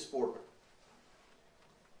finalizing this border.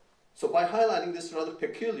 So by highlighting this rather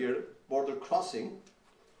peculiar border crossing,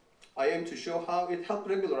 I aim to show how it helped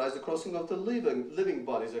regularize the crossing of the living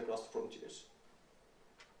bodies across the frontiers.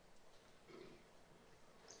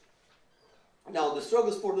 Now, the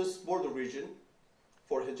struggles for this border region,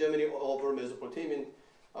 for hegemony over Mesopotamian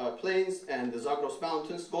plains and the Zagros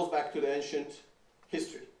Mountains, goes back to the ancient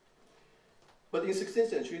history. But in the 16th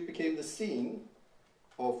century, it became the scene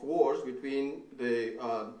of wars between the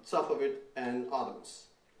Safavid and Ottomans.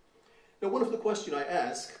 Now, one of the questions I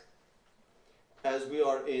ask, as we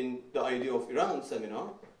are in the idea of Iran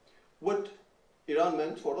seminar, what Iran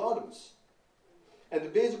meant for the Ottomans. And the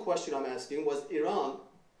basic question I'm asking, was Iran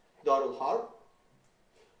Dar al-Harb,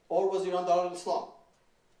 or was Iran Dar al-Islam?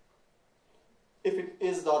 If it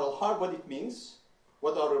is Dar al-Harb, what it means,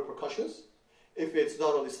 what are the repercussions? If it's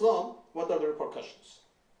Dar al-Islam, what are the repercussions?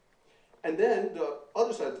 And then the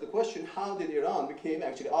other side of the question, how did Iran became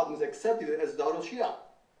actually Ottomans accepted it as Dar al-Shia?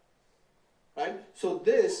 Right? So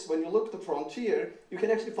this, when you look at the frontier, you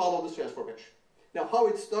can actually follow this transformation. Now, how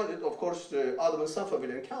it started, of course, the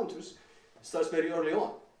Ottoman-Safavid encounters starts very early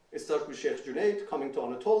on. It starts with Sheikh Junayd coming to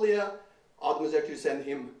Anatolia. Ottomans actually send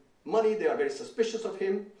him money. They are very suspicious of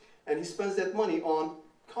him. And he spends that money on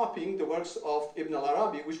copying the works of Ibn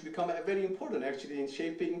al-Arabi, which become very important, actually, in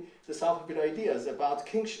shaping the Safavid ideas about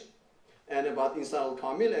kingship and about Insan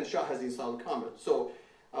al-Kamil and Shah has Insan al-Kamil. So,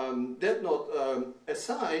 that note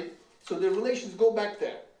aside, so the relations go back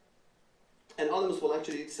there. And Ottomans will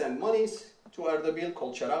actually send monies to Ardabil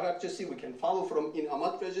called Charag Akçesi. We can follow from in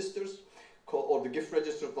Amat registers, or the gift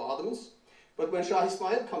register of the Ottomans. But when Shah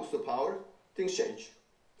Ismail comes to power, things change.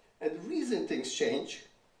 And the reason things change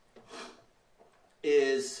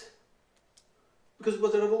is because it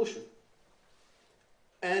was a revolution.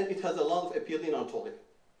 And it has a lot of appeal in Anatolia.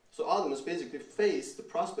 So Ottomans basically faced the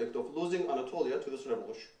prospect of losing Anatolia to this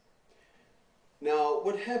revolution. Now,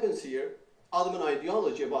 what happens here, Ottoman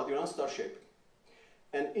ideology about Iran starts shaping.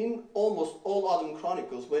 And in almost all Ottoman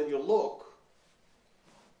chronicles, when you look,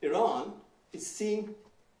 Iran is seen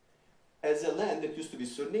as a land that used to be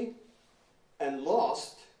Sunni and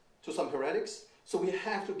lost to some heretics. So we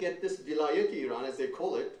have to get this vilayeti Iran, as they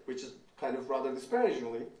call it, which is kind of rather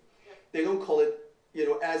disparagingly. They don't call it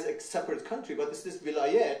as a separate country, but it's this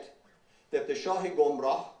vilayet that the Shah-i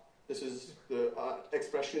Gomrah, this is the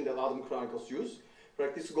expression that Ottoman chronicles use,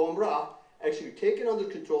 right? This Gomrah actually taken under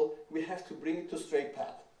control, we have to bring it to straight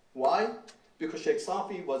path. Why? Because Sheikh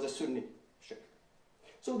Safi was a Sunni sheikh.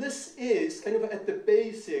 So this is kind of at the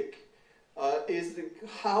basic,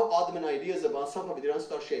 how Ottoman ideas about Safavid Iran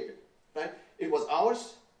start shaping, right? It was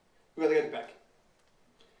ours, we got to get it back.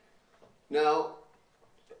 Now,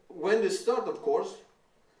 when this started, of course,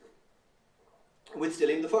 with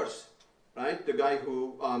Selim I, right? The guy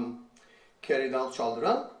who carried out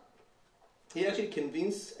Chaldiran, he actually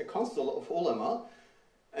convinced a council of ulama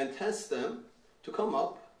and tasked them to come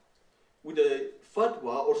up with a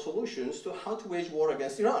fatwa or solutions to how to wage war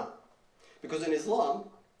against Iran. Because in Islam,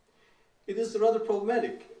 it is rather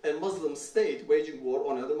problematic, a Muslim state waging war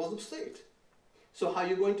on another Muslim state. So how are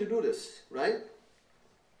you going to do this, right?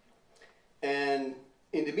 And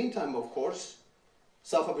in the meantime, of course,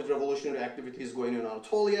 Safavid revolutionary activity is going on in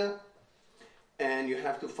Anatolia, and you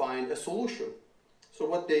have to find a solution. So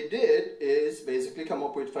what they did is basically come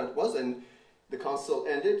up with fatwas, and the council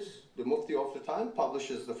ended, the mufti of the time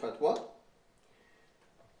publishes the fatwa,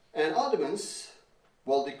 and Ottomans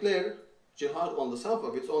will declare jihad on the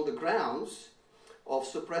Safavids on the grounds of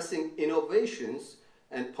suppressing innovations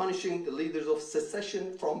and punishing the leaders of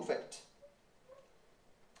secession from faith.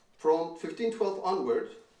 From 1512 onward,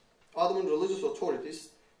 Ottoman religious authorities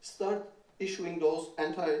start issuing those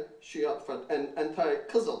anti-Shia and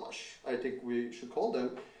anti-Qizilbash, I think we should call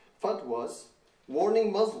them, fatwas,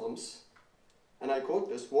 warning Muslims, and I quote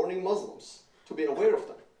this, warning Muslims to be aware of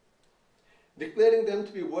them, declaring them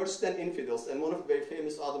to be worse than infidels. And one of the very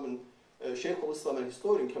famous Ottoman Shaykh al-Islam and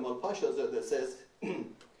historian, Kemal Pasha, that says,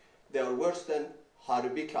 they are worse than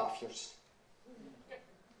Harbi kafirs.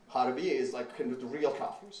 Harbi is like kind of the real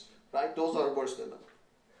kafirs, right? Those are worse than them.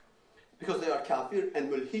 Because they are kafir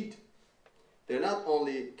and mulhid. They're not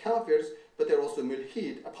only kafirs, but they're also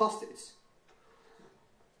mulhid, apostates.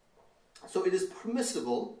 So it is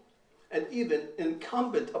permissible and even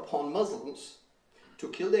incumbent upon Muslims to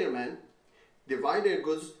kill their men, divide their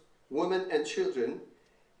goods, women and children,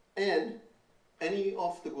 and any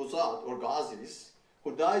of the Guzat or Ghazis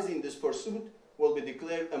who dies in this pursuit will be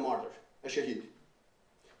declared a martyr, a shaheed.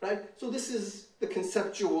 Right? So this is the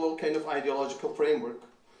conceptual kind of ideological framework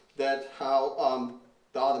that how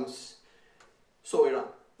the Ottomans saw Iran.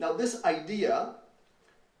 Now this idea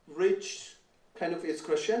reached kind of its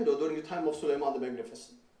crescendo during the time of Suleiman the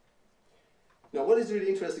Magnificent. Now what is really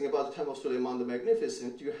interesting about the time of Suleiman the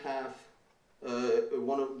Magnificent, you have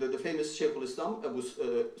one of the famous Shaykh al-Islam, Abu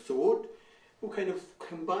Saud, who kind of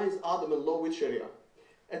combines Ottoman law with Sharia.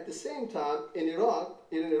 At the same time, in Iran,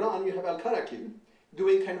 you have Al-Karaki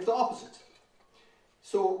doing kind of the opposite.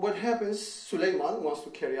 So what happens, Suleiman wants to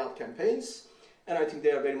carry out campaigns, and I think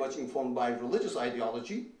they are very much informed by religious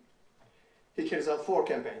ideology. He carries out 4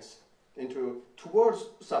 campaigns towards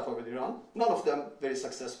Safavid Iran, none of them very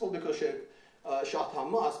successful because Shah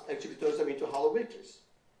Tahmasp actually turns them into hollow victories.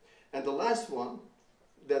 And the last one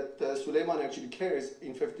that Suleiman actually carries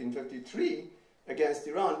in 1553 against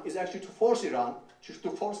Iran is actually to force Iran, to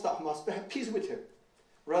force Tahmasp to have peace with him,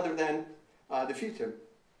 rather than defeat him.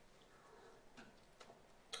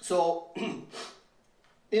 So,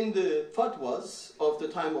 in the fatwas of the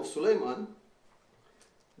time of Suleiman,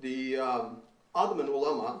 the Ottoman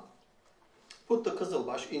ulama put the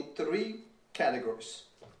Qizilbash in 3 categories.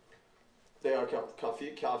 They are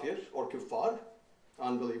kafir or kuffar,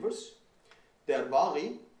 unbelievers. They are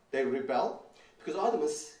baghi, they rebel, because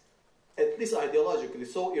Ottomans, at least ideologically,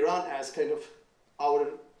 saw Iran as kind of our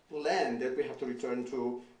land that we have to return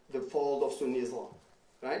to the fold of Sunni Islam,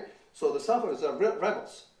 right? So the Safavids are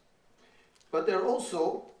rebels. But they're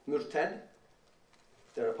also murtad,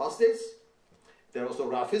 they're apostates, they're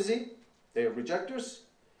also Rafizi, they are rejectors,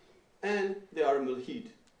 and they are mulhid,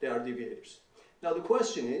 they are deviators. Now the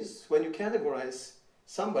question is, when you categorize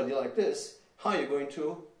somebody like this, how are you going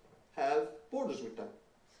to have borders with them?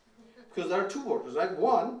 Because there are 2 borders, right?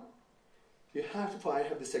 One, you have to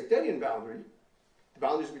have the sectarian boundary, the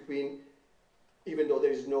boundaries between, even though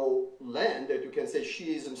there is no land that you can say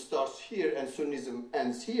Shiism starts here and Sunnism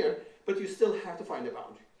ends here, but you still have to find a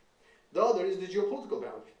boundary. The other is the geopolitical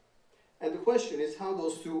boundary. And the question is how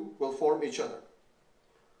those 2 will form each other.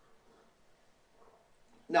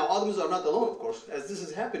 Now, Ottomans are not alone, of course. As this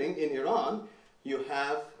is happening in Iran, you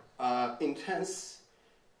have intense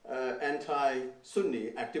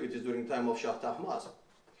anti-Sunni activities during the time of Shah Tahmasp.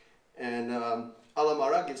 And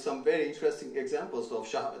Al-Amara gives some very interesting examples of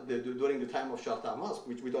during the time of Shah Tahmasp,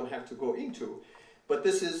 which we don't have to go into. But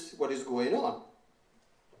this is what is going on.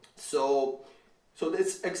 So So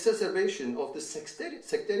this exacerbation of the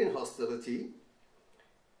sectarian hostility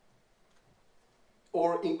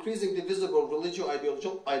or increasing the visible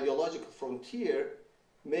religio-ideological frontier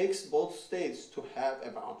makes both states to have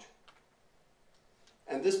a boundary.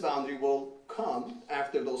 And this boundary will come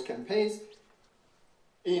after those campaigns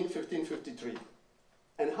in 1553.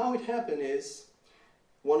 And how it happened is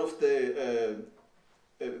one of the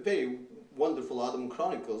very wonderful Ottoman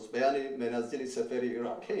chronicles, Beyan-i Menazzil-i Seferi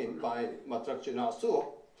Iraqain by Matrakçı Nasuh,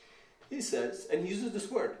 he says, and he uses this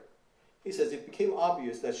word, he says, it became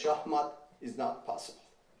obvious that Shahmat is not possible.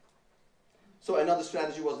 So another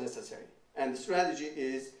strategy was necessary. And the strategy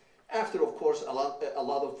is, after, of course, a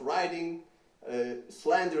lot of writing,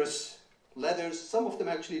 slanderous letters, some of them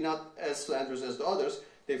actually not as slanderous as the others,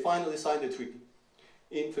 they finally signed a treaty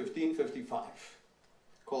in 1555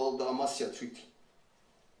 called the Amasya Treaty.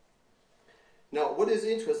 Now, what is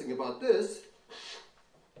interesting about this,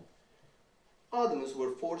 Ottomans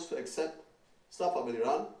were forced to accept Safavid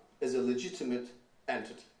Iran as a legitimate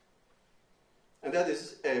entity. And that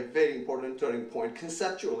is a very important turning point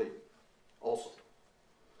conceptually also.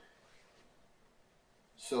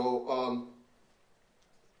 So,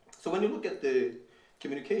 so when you look at the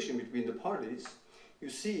communication between the parties, you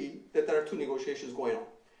see that there are two negotiations going on.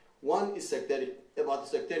 One is sectarian, about the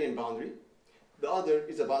sectarian boundary. The other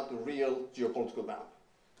is about the real geopolitical boundary.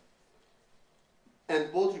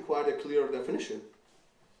 And both required a clear definition.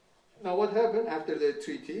 Now what happened after the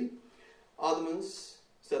treaty? Ottomans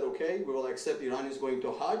said, okay, we will accept Iranians going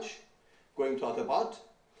to Hajj, going to Atabat,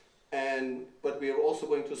 but we are also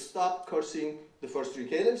going to stop cursing the first three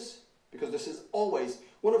caliphs, because this is always,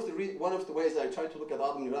 one of the ways I try to look at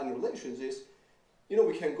Ottoman-Iranian relations is, you know,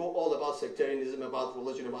 we can go all about sectarianism, about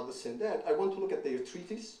religion, about this and that. I want to look at their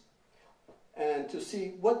treaties and to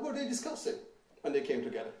see what were they discussing when they came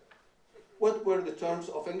together. What were the terms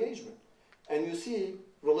of engagement? And you see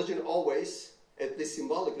religion always, at least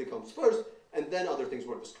symbolically, comes first, and then other things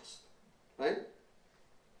were discussed, right?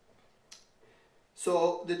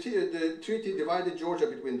 So the treaty divided Georgia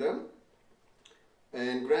between them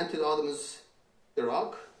and granted Ottomans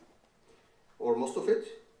Iraq, or most of it,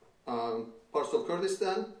 parts of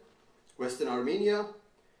Kurdistan, Western Armenia,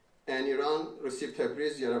 and Iran received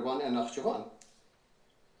Tabriz, Yerevan, and Nakhchivan.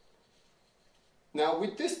 Now,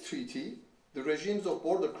 with this treaty, the regimes of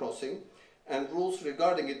border crossing and rules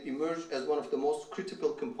regarding it emerged as one of the most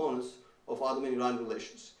critical components of Ottoman-Iran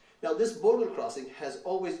relations. Now, this border crossing has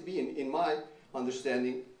always been, in my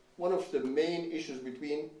understanding, one of the main issues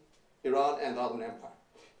between Iran and the Ottoman Empire.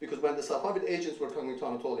 Because when the Safavid agents were coming to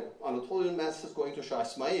Anatolia, Anatolian masses going to Shah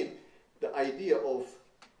Ismail, the idea of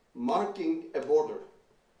marking a border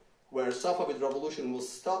where Safavid revolution will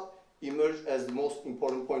stop emerged as the most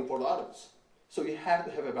important point for the Ottomans. So you have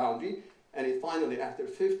to have a boundary, and it finally, after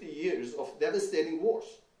 50 years of devastating wars,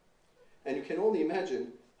 and you can only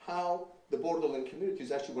imagine how the borderland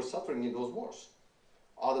communities actually were suffering in those wars.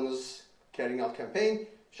 Ottomans carrying out campaign,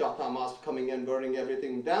 Shah Tahmasp coming and burning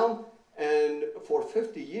everything down, and for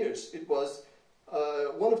 50 years it was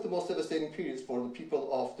one of the most devastating periods for the people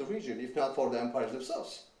of the region, if not for the empires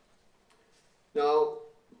themselves. Now,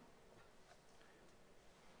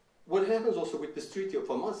 what happens also with this Treaty of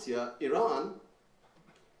Amasya, Iran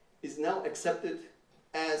is now accepted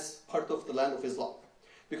as part of the land of Islam.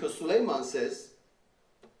 Because Suleiman says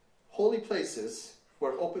holy places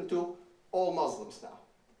were open to all Muslims now.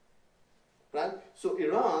 Right? So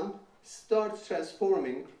Iran starts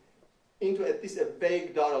transforming into at least a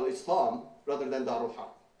vague Dar al-Islam rather than Dar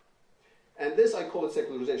al-Harb. And this I call it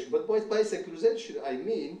secularization. But by secularization I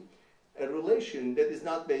mean a relation that is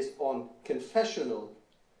not based on confessional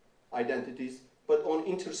identities, but on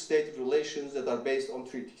interstate relations that are based on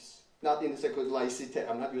treaties. Not in the secular laicite.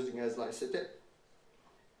 I'm not using it as laicite.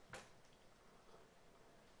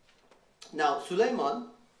 Now, Suleiman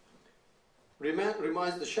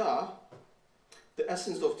reminds the Shah the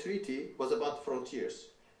essence of treaty was about frontiers.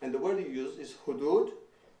 And the word he used is hudud,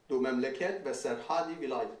 du memleket ve serhadi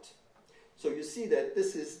vilayet. So you see that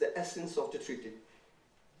this is the essence of the treaty.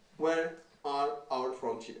 Where are our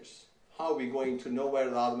frontiers? How are we going to know where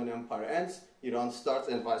the Ottoman Empire ends, Iran starts,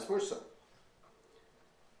 and vice versa?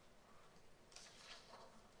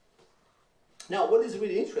 Now, what is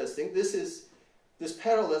really interesting, this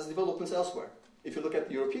parallels developments elsewhere. If you look at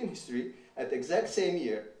the European history, at the exact same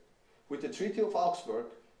year, with the Treaty of Augsburg,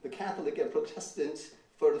 the Catholic and Protestants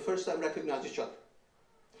for the first time recognized each other.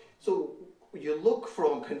 So you look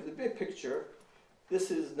from kind of the big picture,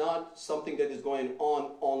 this is not something that is going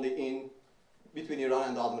on only between Iran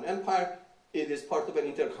and the Ottoman Empire. It is part of an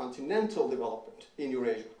intercontinental development in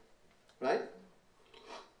Eurasia, right?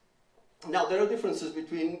 Now, there are differences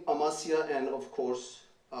between Amasya and, of course,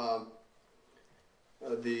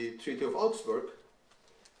 the Treaty of Augsburg,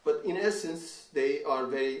 but in essence, they are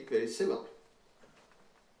very, very similar.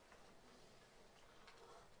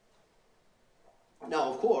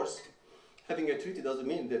 Now, of course, having a treaty doesn't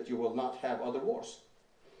mean that you will not have other wars.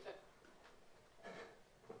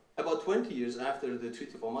 About 20 years after the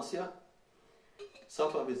Treaty of Amasya,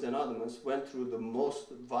 Safavids and Ottomans went through the most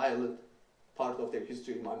violent part of their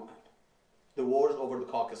history in my mind. The wars over the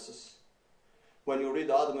Caucasus. When you read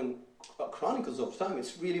the Ottoman chronicles of time,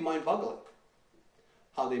 it's really mind-boggling.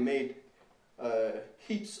 How they made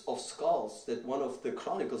heaps of skulls that one of the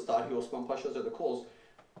chronicles, Tarihi Osman Pasha's at the calls,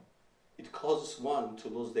 it causes one to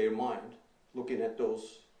lose their mind looking at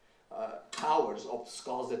those towers of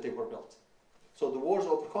skulls that they were built. So the wars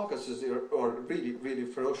over the Caucasus are really, really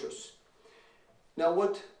ferocious. Now,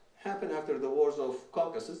 what happened after the wars of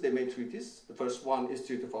Caucasus? They made treaties. The first one is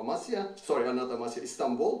Treaty of Amasya, sorry, not Amasya,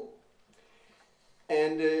 Istanbul.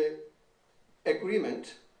 And the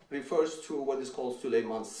agreement refers to what is called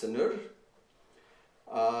Süleyman's Sınır.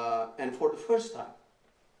 And for the first time,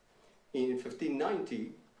 in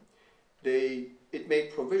 1590, it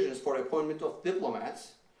made provisions for appointment of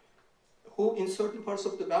diplomats who, in certain parts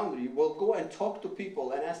of the boundary, will go and talk to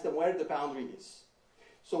people and ask them where the boundary is.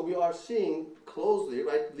 So we are seeing closely,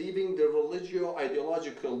 right, leaving the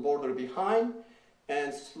religio-ideological border behind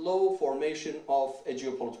and slow formation of a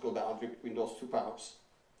geopolitical boundary between those two powers.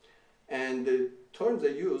 And the terms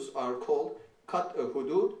they use are called Kat-ı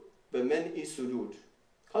Hudud ve Men-i Sudud.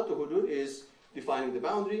 Kat-ı Hudud is defining the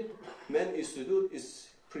boundary. Men-i Sudud is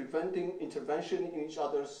preventing intervention in each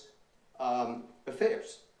other's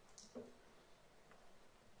affairs.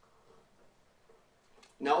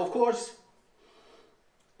 Now, of course,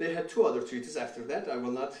 they had two other treaties after that. I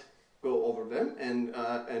will not go over them,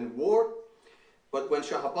 and war. But when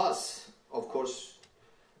Shah Abbas, of course,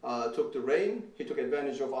 took the reign, he took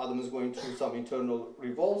advantage of Ottomans going through some internal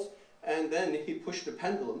revolts, and then he pushed the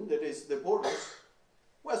pendulum, that is the borders,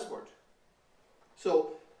 westward.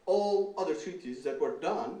 So all other treaties that were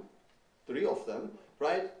done, 3 of them,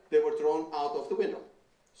 right, they were thrown out of the window.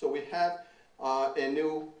 So we have a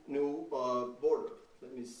new border.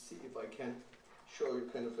 Let me see if I can show you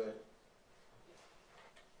kind of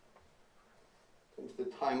the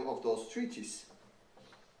time of those treaties.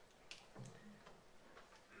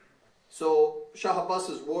 So Shah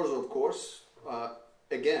Abbas's wars, of course,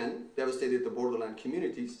 again devastated the borderland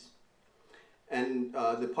communities, and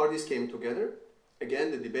the parties came together. Again,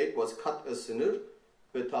 the debate was Kat-ı Sınır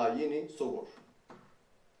ve Tayin-i Sobor.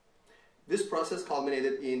 This process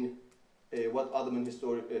culminated in what Ottoman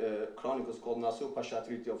chronicles called Nasuh Pasha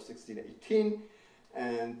Treaty of 1618.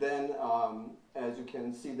 And then, as you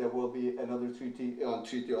can see, there will be another treaty,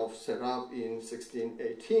 Treaty of Serab in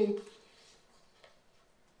 1618.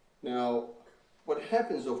 Now, what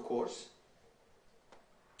happens, of course,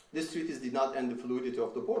 these treaties did not end the fluidity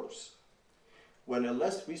of the borders. When a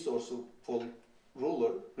less resourceful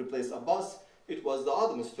ruler replaced Abbas, it was the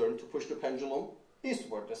Ottomans' turn to push the pendulum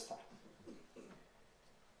eastward this time.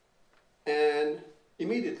 And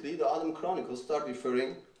immediately, the Ottoman chronicles start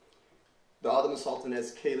referring the Ottoman Sultan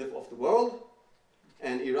as Caliph of the world,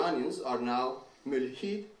 and Iranians are now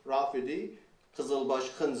Mulhid, Rafidi, Qızılbaş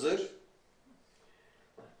Khanzır,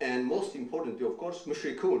 and most importantly, of course,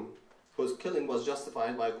 Mushrikun, whose killing was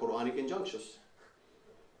justified by Quranic injunctions.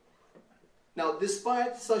 Now,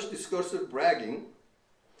 despite such discursive bragging,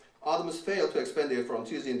 Ottomans failed to expand their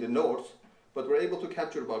frontiers in the north, but were able to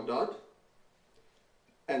capture Baghdad,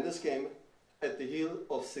 and this came at the heel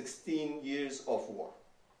of 16 years of war.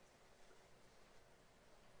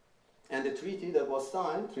 And the treaty that was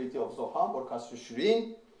signed, Treaty of Zohab or Qasr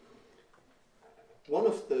Shirin, one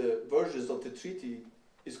of the versions of the treaty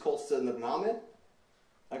is called Sınırname,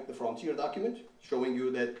 like the frontier document, showing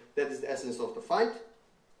you that that is the essence of the fight.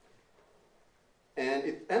 And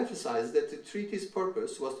it emphasized that the treaty's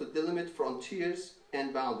purpose was to delimit frontiers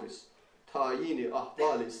and boundaries. Tayini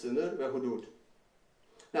ahvali sınır ve hudud.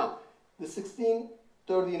 Now, the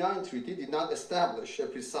 1639 treaty did not establish a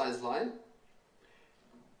precise line.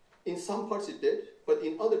 In some parts it did, but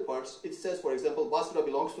in other parts it says, for example, Basra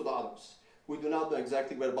belongs to the Ottomans. We do not know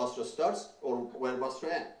exactly where Basra starts or where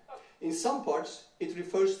Basra ends. In some parts it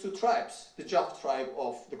refers to tribes, the Jaft tribe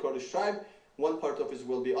of the Kurdish tribe. One part of it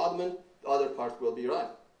will be Ottoman, the other part will be Iran.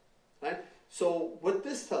 Right? So what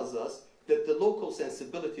this tells us, that the local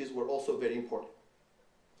sensibilities were also very important.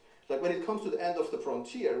 Like when it comes to the end of the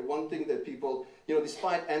frontier, one thing that people,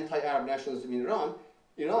 despite anti-Arab nationalism in Iran,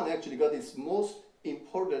 Iran actually got its most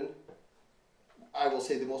important, I will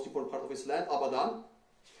say the most important part of its land, Abadan,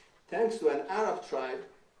 thanks to an Arab tribe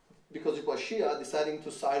because it was Shia deciding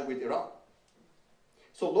to side with Iran.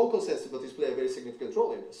 So local sensibilities play a very significant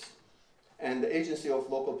role in this. And the agency of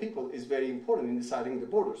local people is very important in deciding the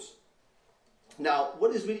borders. Now,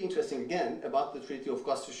 what is really interesting, again, about the Treaty of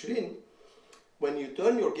Qajar Iran, when you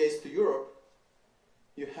turn your gaze to Europe,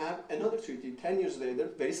 you have another treaty 10 years later,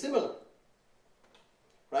 very similar.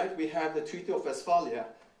 Right? We have the Treaty of Westphalia,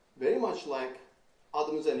 very much like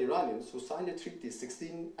Ottomans and Iranians who signed a treaty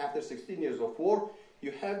after 16 years of war.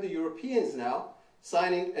 You have the Europeans now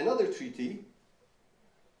signing another treaty,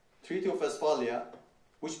 Treaty of Westphalia,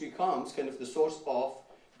 which becomes kind of the source of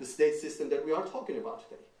the state system that we are talking about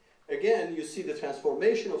today. Again, you see the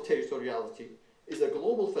transformation of territoriality is a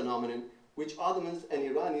global phenomenon which Ottomans and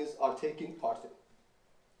Iranians are taking part in.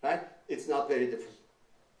 Right? It's not very different.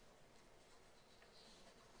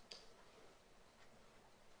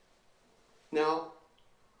 Now,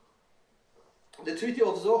 the Treaty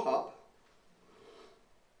of Zohab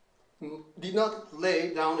did not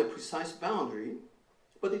lay down a precise boundary,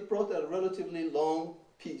 but it brought a relatively long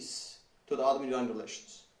peace to the Ottoman-Iran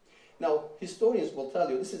relations. Now, historians will tell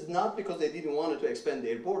you this is not because they didn't want to expand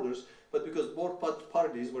their borders, but because both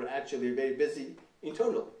parties were actually very busy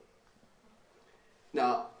internally.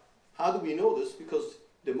 Now, how do we know this? Because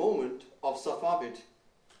the moment of Safavid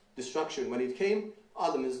destruction, when it came,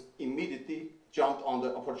 Ottomans immediately jumped on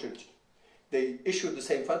the opportunity. They issued the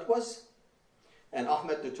same fatwas, and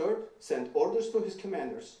Ahmed III sent orders to his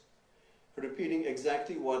commanders, repeating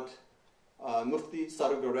exactly what Mufti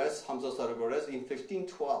Sarugores, Hamza Sarugores in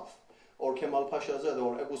 1512, or Kemal Pashazad,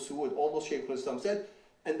 or Abu Suud, all those Shaykh al-Islam said,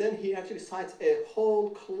 and then he actually cites a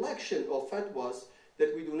whole collection of fatwas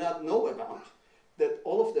that we do not know about, that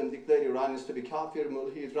all of them declare Iranians to be kafir,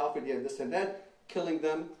 mulhid, rafidi, and this and that. Killing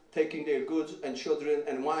them, taking their goods and children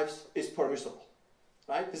and wives is permissible.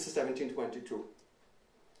 Right? This is 1722.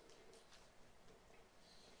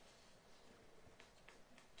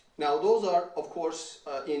 Now, those are, of course,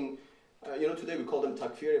 today we call them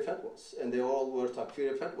takfiri fatwas, and they all were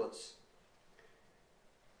takfiri fatwas.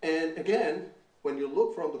 And again, when you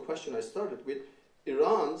look from the question I started with,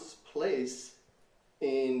 Iran's place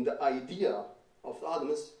in the idea of the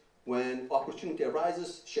Ottomans, when opportunity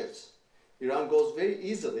arises, shifts. Iran goes very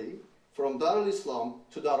easily from Dar al-Islam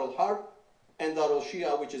to Dar al-Harb and Dar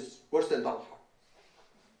al-Shia, which is worse than Dar al-Harb.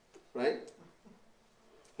 Right?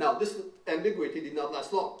 Now, this ambiguity did not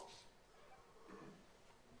last long.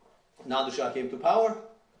 Nader Shah came to power,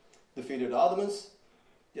 defeated the Ottomans.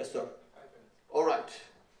 Yes, sir. All right.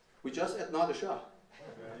 We just at Nader Shah.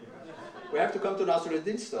 We have to come to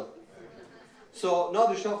Nasruddin still. So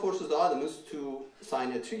Nader Shah forces the Ottomans to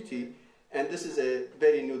sign a treaty, and this is a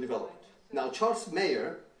very new development. Now, Charles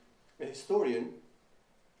Mayer, a historian,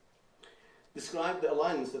 described the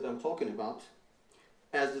alliance that I'm talking about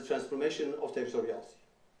as the transformation of territoriality,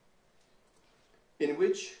 in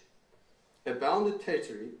which a bounded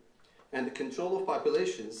territory and the control of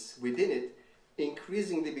populations within it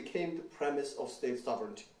increasingly became the premise of state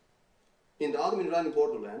sovereignty. In the Ottoman-Iranian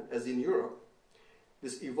borderland, as in Europe,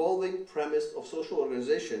 this evolving premise of social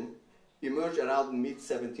organization emerged around the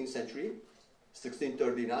mid-17th century,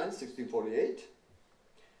 1639, 1648,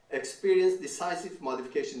 experienced decisive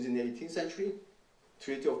modifications in the 18th century,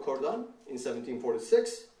 Treaty of Cordon in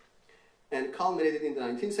 1746, and culminated in the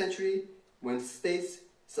 19th century when states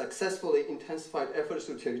successfully intensified efforts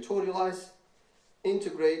to territorialize,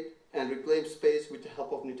 integrate, and reclaim space with the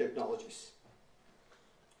help of new technologies.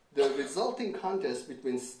 The resulting contest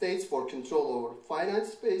between states for control over finite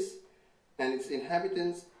space and its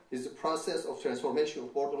inhabitants is the process of transformation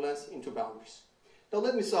of borderlands into boundaries. Now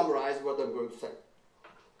let me summarize what I'm going to say.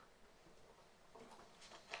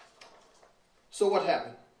 So what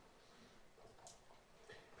happened?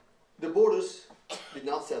 The borders did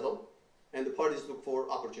not settle, and the parties looked for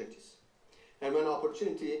opportunities. And when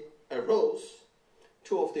opportunity arose,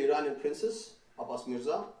 two of the Iranian princes, Abbas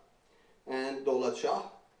Mirza and Dawlat Shah,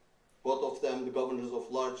 both of them the governors of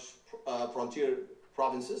large frontier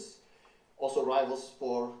provinces, also rivals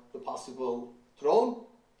for the possible throne.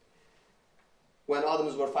 When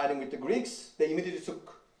Ottomans were fighting with the Greeks, they immediately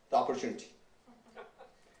took the opportunity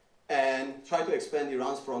and tried to expand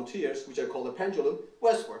Iran's frontiers, which are called the pendulum,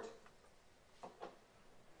 westward.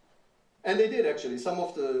 And they did, actually. Some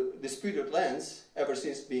of the disputed lands ever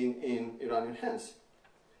since been in Iranian hands.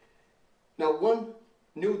 Now, one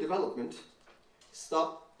new development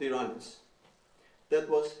stopped the Iranians. That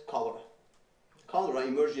was cholera. Cholera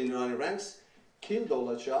emerged in Iranian ranks, killed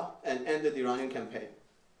Dawlat Shah, and ended the Iranian campaign.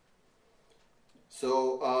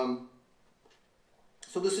 So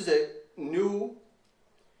this is a new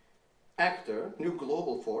actor, new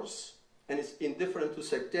global force, and it's indifferent to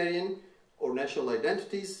sectarian or national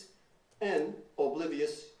identities, and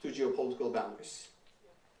oblivious to geopolitical boundaries.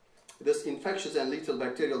 This infectious and lethal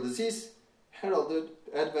bacterial disease heralded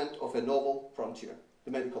the advent of a novel frontier,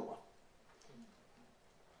 the medical one.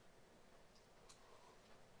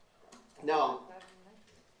 Now,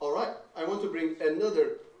 all right, I want to bring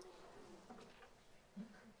another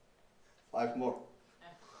 5 more.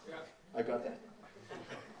 I got that.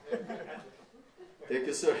 Thank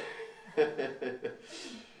you, sir.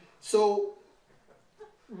 So,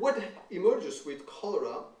 what emerges with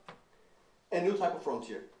cholera? A new type of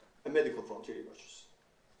frontier, a medical frontier emerges.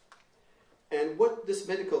 And what this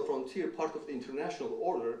medical frontier, part of the international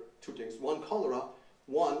order, 2 things. One, cholera.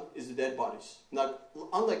 One is the dead bodies. Now,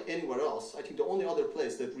 unlike anywhere else, I think the only other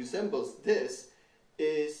place that resembles this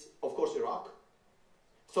is, of course,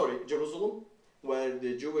 Jerusalem, where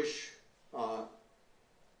the Jewish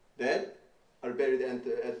dead are buried at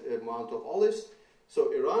the Mount of Olives.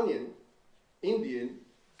 So Iranian, Indian,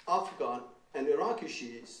 Afghan, and Iraqi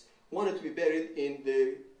Shiites wanted to be buried in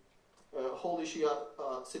the holy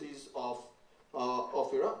Shia cities of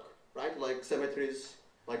Iraq, right? Like cemeteries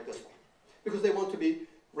like this one. Because they want to be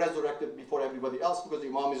resurrected before everybody else, because the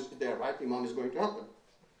Imam is there, right? The Imam is going to help them.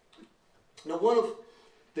 Now, one of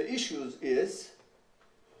the issues is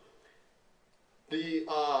the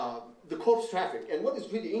corpse traffic. And what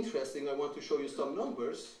is really interesting, I want to show you some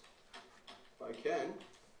numbers, if I can.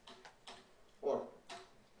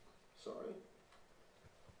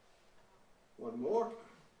 One more.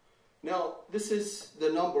 Now, this is the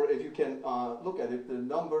number, if you can look at it, the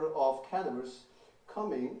number of cadavers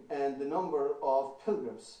coming and the number of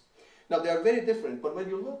pilgrims. Now, they are very different, but when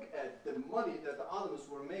you look at the money that the Ottomans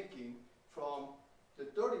were making from the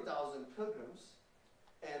 30,000 pilgrims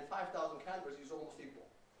and 5,000 cadavers is almost equal.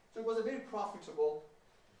 So it was a very profitable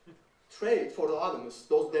trade for the Ottomans,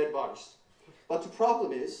 those dead bodies. But the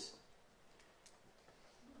problem is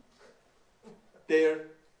their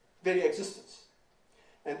very existence.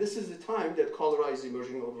 And this is the time that cholera is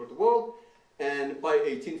emerging all over the world. And by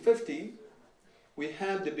 1850, we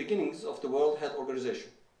have the beginnings of the World Health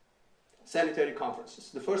Organization. Sanitary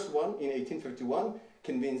conferences. The first one in 1851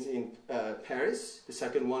 convenes in Paris. The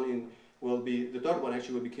second one the third one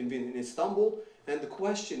actually will be convened in Istanbul. And the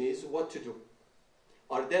question is what to do.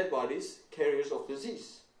 Are dead bodies carriers of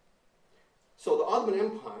disease? So the Ottoman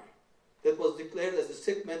Empire, that was declared as the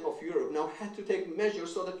sick man of Europe, now had to take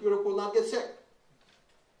measures so that Europe will not get sick.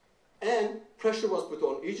 And pressure was put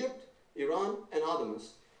on Egypt, Iran, and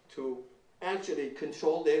Ottomans to actually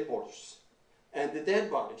control their borders. And the dead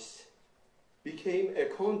bodies became a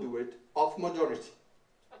conduit of modernity,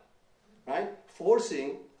 right?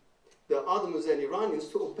 Forcing the Ottomans and Iranians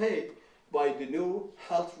to obey by the new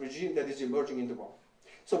health regime that is emerging in the world.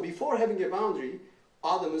 So before having a boundary,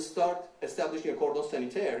 Ottomans start establishing a cordon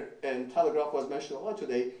sanitaire, and telegraph was mentioned a lot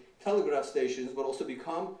today. Telegraph stations will also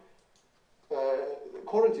become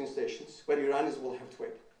quarantine stations where Iranians will have to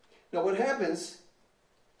wait. Now what happens,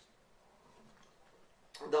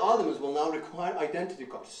 the Ottomans will now require identity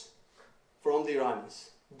cards from the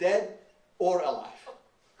Iranians, dead or alive.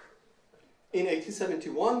 In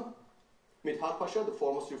 1871, Midhat Pasha, the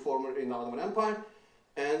foremost reformer in the Ottoman Empire,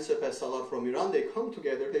 and Sepeh Salar from Iran, they come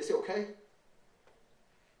together, they say, okay,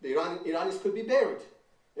 the Iranians could be buried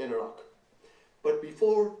in Iraq. But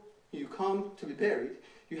before you come to be buried,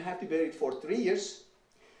 you have to be buried for 3 years,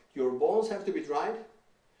 your bones have to be dried,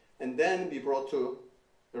 and then be brought to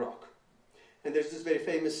Iraq. And there's this very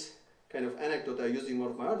famous kind of anecdote I used in one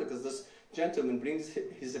of my articles. This gentleman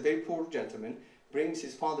he's a very poor gentleman, brings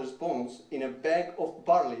his father's bones in a bag of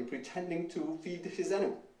barley, pretending to feed his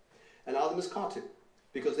animal. And Ottomans caught him,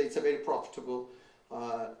 because it's a very profitable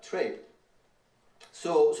trade.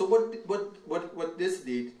 So what this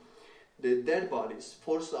did, the dead bodies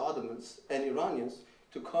forced the Ottomans and Iranians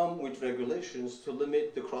to come with regulations to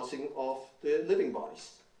limit the crossing of the living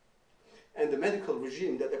bodies. And the medical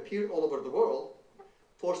regime that appeared all over the world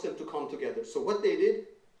forced them to come together. So what they did,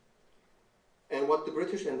 and what the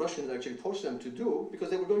British and Russians actually forced them to do, because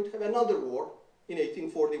they were going to have another war in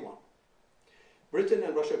 1841. Britain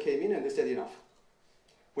and Russia came in and they said, enough.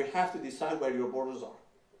 We have to decide where your borders are.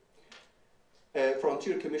 A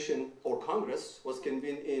frontier commission or congress was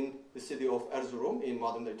convened in the city of Erzurum in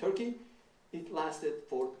modern-day Turkey. It lasted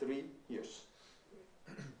for 3 years.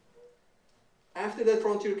 After that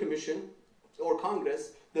frontier commission or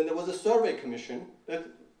congress, then there was a survey commission that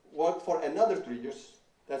worked for another 3 years.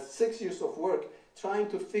 That's 6 years of work trying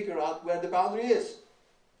to figure out where the boundary is.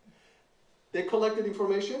 They collected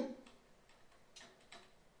information.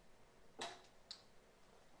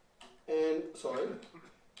 And, sorry,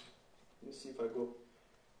 let me see if I go.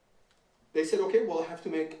 they said, okay, we'll have to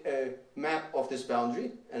make a map of this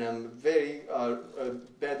boundary, and I'm very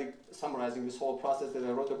badly summarizing this whole process that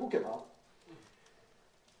I wrote a book about.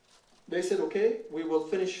 They said, okay, we will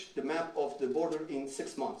finish the map of the border in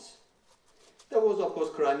 6 months. There was, of course,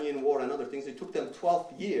 Iranian war and other things. It took them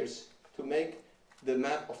 12 years to make the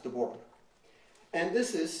map of the border. And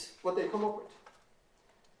this is what they come up with.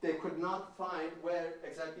 They could not find where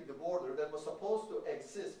exactly the border that was supposed to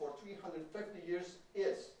exist for 350 years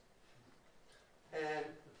is. And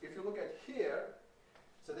if you look at here,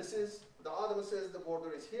 so this is, the Ottoman says the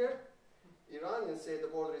border is here, Iranians say the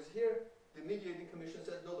border is here, the mediating commission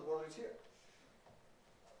says no, the border is here.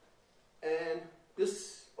 And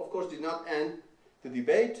this, of course, did not end the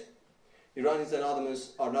debate. Iranians and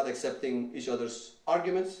Ottomans are not accepting each other's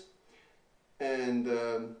arguments, and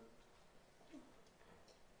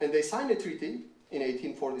they signed a treaty in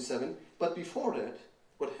 1847, but before that,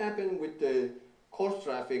 what happened with the corpse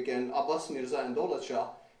traffic and Abbas Mirza and Daulat Shah,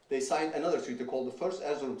 they signed another treaty called the First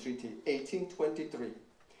Erzurum Treaty, 1823.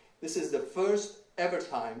 This is the first ever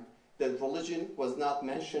time that religion was not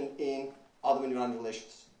mentioned in Ottoman-Iran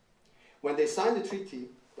relations. When they signed the treaty,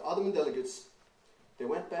 the Ottoman delegates, they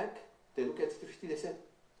went back, they looked at the treaty, they said,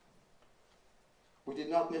 we did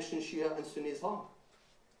not mention Shia and Sunni Islam.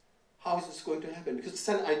 How is this going to happen? Because it's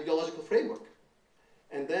an ideological framework.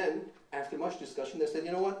 And then, after much discussion, they said,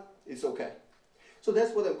 you know what, it's okay. So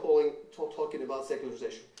that's what I'm talking about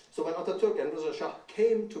secularization. So when Ataturk and Reza Shah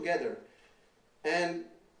came together, and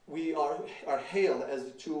we are hailed as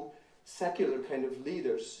the two secular kind of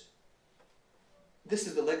leaders, this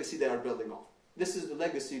is the legacy they are building on. This is the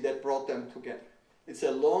legacy that brought them together. It's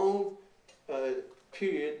a long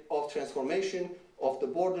period of transformation of the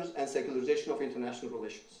borders and secularization of international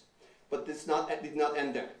relations. But this did not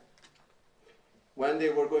end there. When they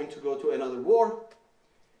were going to go to another war,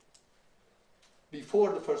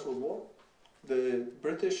 before the First World War, the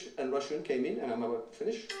British and Russian came in, and I'm about to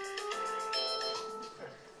finish.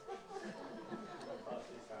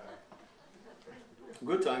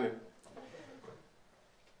 Good timing.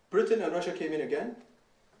 Britain and Russia came in again,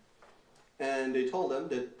 and they told them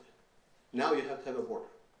that now you have to have a border.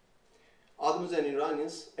 Ottomans and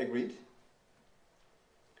Iranians agreed,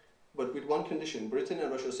 but with one condition. Britain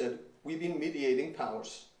and Russia said, we've been mediating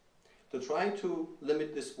powers to try to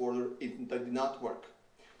limit this border. That did not work.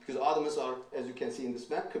 Because Ottomans are, as you can see in this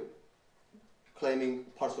map, claiming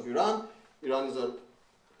parts of Iran. Iranians are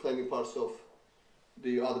claiming parts of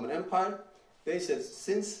the Ottoman Empire. They said,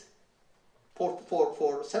 since for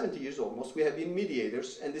 70 years almost, we have been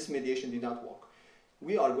mediators, and this mediation did not work.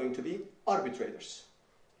 We are going to be arbitrators.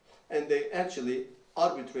 And they actually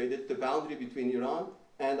arbitrated the boundary between Iran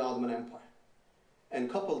and the Ottoman Empire. And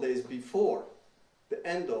a couple of days before the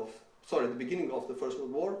beginning of the First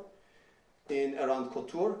World War, around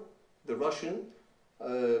Kotor, the Russian,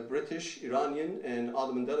 British, Iranian, and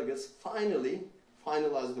Ottoman delegates finally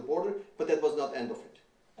finalized the border, but that was not the end of it.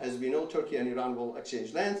 As we know, Turkey and Iran will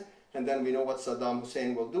exchange lands, and then we know what Saddam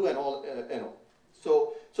Hussein will do, and all.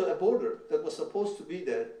 So a border that was supposed to be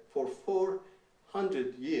there for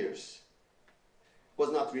 400 years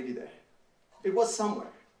was not really there. It was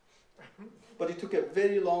somewhere. But it took a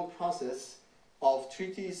very long process of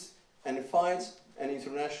treaties and fights and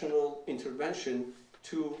international intervention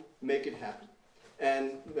to make it happen.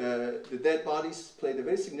 And the dead bodies played a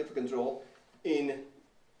very significant role in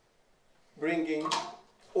bringing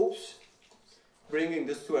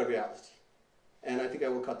this to a reality. And I think I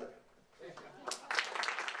will cut there.